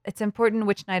show, it's important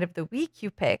which night of the week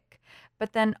you pick.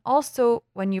 But then also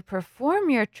when you perform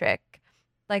your trick,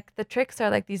 like the tricks are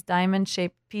like these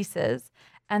diamond-shaped pieces,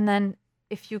 and then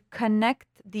if you connect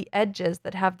the edges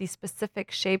that have these specific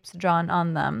shapes drawn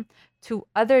on them to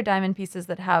other diamond pieces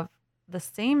that have the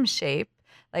same shape,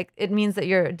 like it means that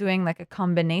you're doing like a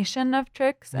combination of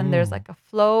tricks and there's like a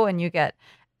flow and you get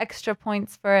extra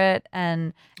points for it,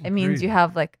 and it means you Agreed.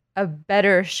 have like a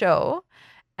better show.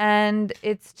 And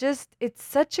it's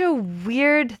such a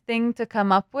weird thing to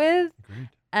come up with, Agreed.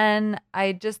 and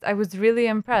I was really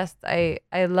impressed. I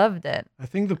loved it. I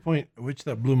think the point at which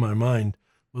that blew my mind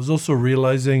was also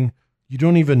realizing you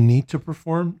don't even need to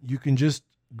perform. You can just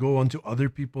go onto other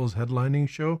people's headlining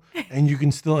show and you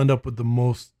can still end up with the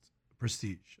most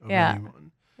prestige of Yeah.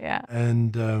 anyone. Yeah.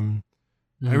 And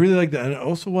I really like that. And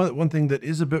also one thing that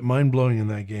is a bit mind-blowing in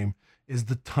that game is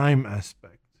the time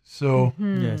aspect. So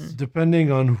Yes.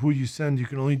 depending on who you send, you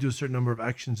can only do a certain number of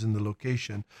actions in the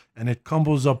location, and it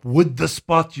combos up with the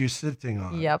spot you're sitting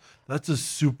on. Yep. That's a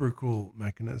super cool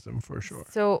mechanism for sure.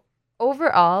 So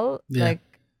overall, Yeah.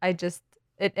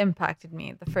 it impacted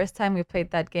me. The first time we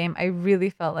played that game, I really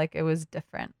felt like it was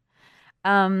different.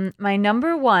 My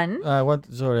number 1,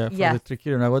 For Yes. the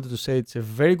Trickerion, I wanted to say it's a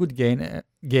very good game.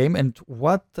 And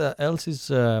what else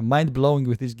is mind blowing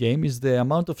with this game is the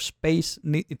amount of space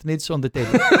it needs on the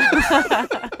table.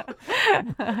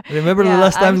 Remember the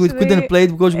last time we couldn't play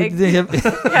it because we didn't have. I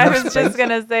enough was space? just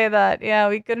gonna say that. Yeah,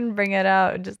 we couldn't bring it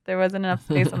out. Just there wasn't enough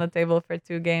space on the table for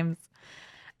 2 games.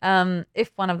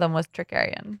 If one of them was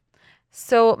Trickerion.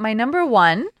 So my number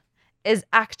 1 is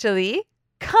actually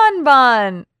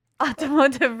Kanban,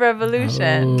 Automotive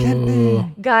Revolution.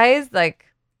 Oh. Guys, like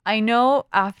I know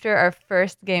after our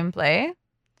first gameplay,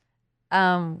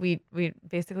 we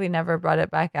basically never brought it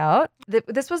back out.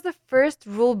 This was the first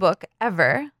rule book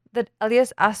ever that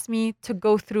Elias asked me to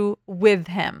go through with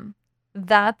him.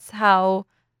 That's how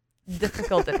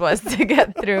difficult it was to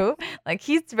get through. Like,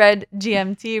 he's read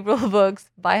GMT rule books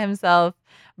by himself,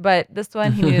 but this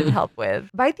one he needed help with.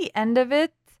 By the end of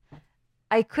it,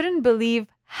 I couldn't believe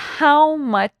how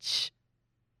much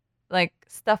like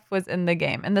stuff was in the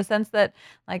game, in the sense that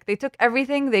like they took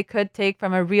everything they could take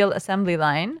from a real assembly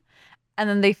line and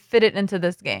then they fit it into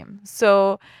this game.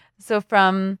 So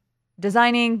from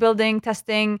designing, building,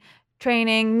 testing,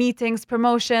 training, meetings,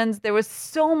 promotions, there was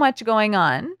so much going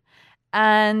on.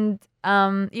 And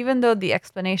even though the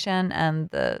explanation and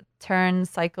the turn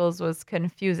cycles was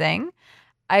confusing,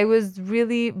 I was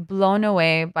really blown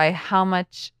away by how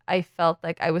much I felt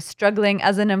like I was struggling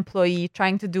as an employee,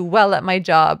 trying to do well at my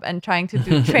job and trying to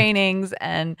do trainings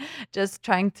and just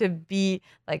trying to be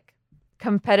like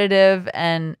competitive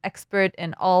and expert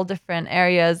in all different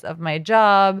areas of my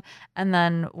job. And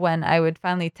then when I would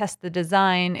finally test the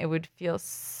design, it would feel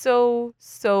so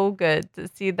good to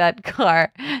see that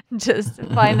car just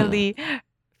finally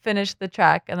finish the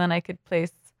track, and then I could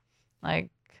place like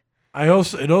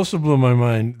It also blew my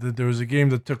mind that there was a game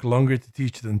that took longer to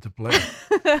teach than to play.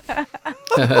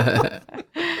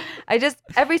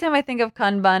 Every time I think of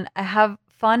Kanban, I have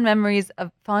fond memories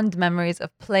of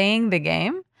playing the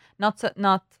game, not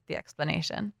the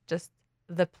explanation, just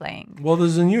the playing. Well,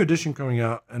 there's a new edition coming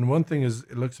out, and one thing is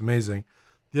it looks amazing.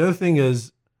 The other thing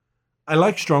is I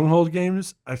like Stronghold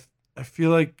games. I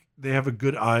feel like they have a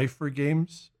good eye for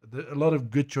games. A lot of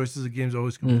good choices of games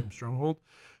always come from Stronghold.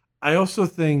 I also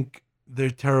think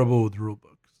they're terrible with rule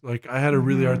books. Like, I had a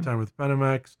really hard time with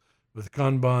Panamax, with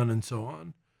Kanban, and so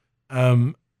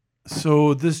on.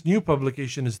 So this new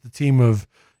publication is the team of,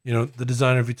 the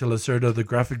designer Vita Lacerda, the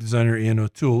graphic designer Ian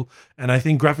O'Toole, and I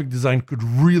think graphic design could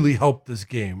really help this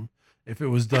game if it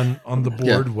was done on the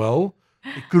board well.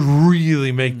 It could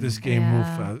really make this game move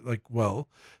well.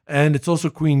 And it's also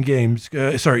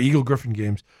Eagle Griffin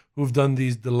Games, who've done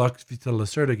these deluxe Vita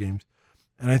Lacerda games.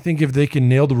 And I think if they can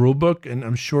nail the rule book, and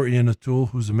I'm sure Ian O'Toole,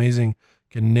 who's amazing,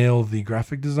 can nail the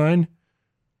graphic design,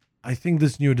 I think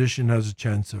this new edition has a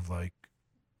chance of like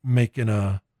making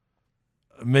a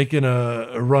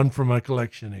run for my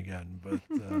collection again. But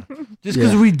just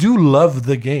because we do love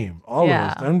the game, all of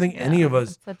us. I don't think any of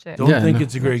us don't think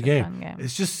it's a great game.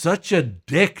 It's just such a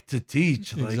dick to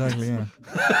teach. Exactly. Yeah.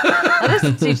 Not just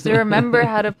to teach, to remember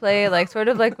how to play. Like, sort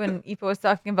of like when Ipo was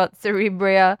talking about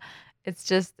Cerebria. It's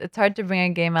hard to bring a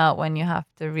game out when you have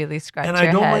to really scratch your head.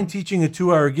 And I don't mind teaching a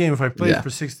 2-hour game if I play it for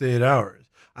 6 to 8 hours.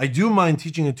 I do mind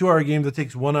teaching a 2-hour game that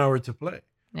takes 1 hour to play.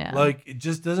 Yeah. Like, it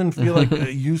just doesn't feel like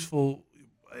a useful.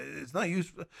 It's not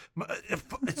useful.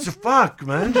 It's a fuck,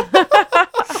 man.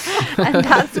 And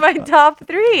that's my top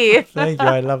 3. Thank you.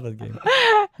 I love that game.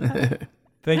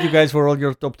 Thank you guys for all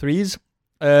your top 3s.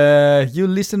 You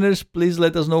listeners, please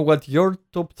let us know what your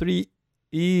top 3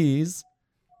 is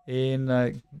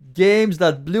in games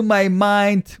that blew my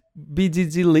mind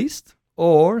BGG list,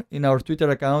 or in our Twitter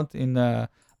account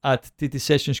at TT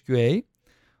Sessions QA,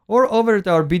 or over at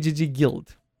our BGG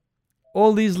Guild.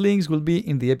 All these links will be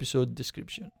in the episode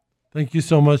description. Thank you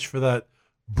so much for that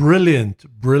brilliant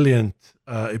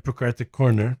Hippocratic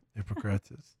corner,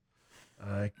 Hippocrates.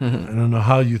 I don't know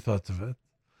how you thought of it.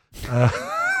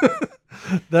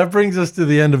 That brings us to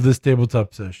the end of this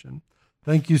tabletop session.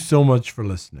 Thank you so much for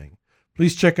listening.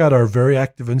 Please check out our very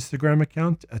active Instagram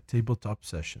account at Tabletop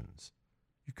Sessions.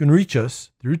 You can reach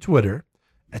us through Twitter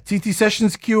at TT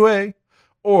Sessions QA,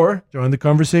 or join the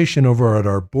conversation over at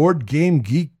our Board Game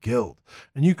Geek Guild.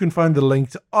 And you can find the link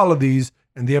to all of these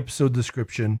in the episode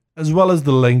description, as well as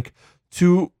the link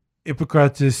to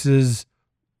Hippocrates'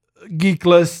 geek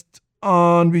list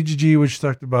on BGG, which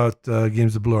talked about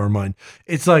games that blow our mind.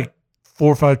 It's like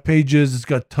 4 or 5 pages. It's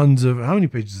got tons of... How many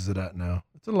pages is it at now?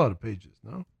 It's a lot of pages,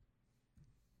 no?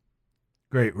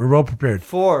 Great. We're well prepared.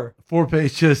 4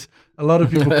 pages. A lot of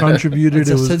people contributed.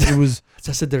 It was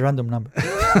just said the random number.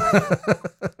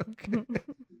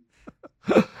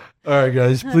 All right,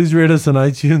 guys. Please rate us on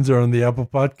iTunes or on the Apple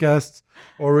Podcasts,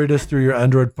 or rate us through your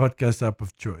Android podcast app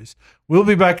of choice. We'll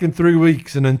be back in 3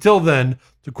 weeks. And until then,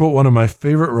 to quote one of my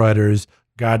favorite writers,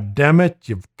 God damn it,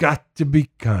 you've got to be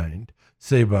kind.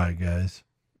 Say bye, guys.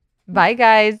 Bye,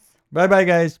 guys. Bye,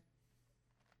 guys.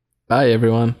 Bye,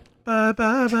 everyone. Bye.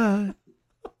 Bye.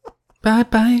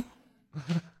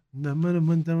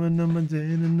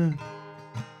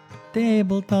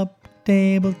 Tabletop,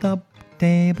 tabletop,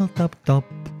 tabletop, top.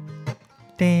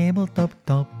 Tabletop,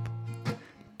 top.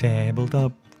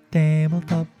 Tabletop,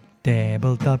 tabletop,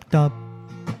 tabletop, top.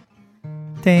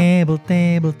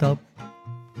 tabletop,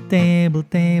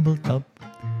 tabletop,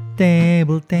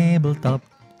 tabletop,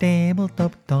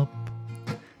 tabletop top,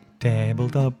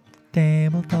 tabletop,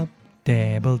 tabletop,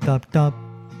 tabletop top,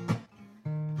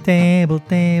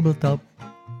 tabletop,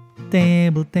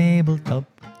 tabletop,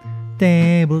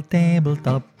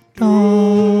 tabletop top.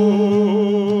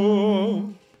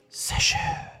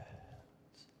 Session.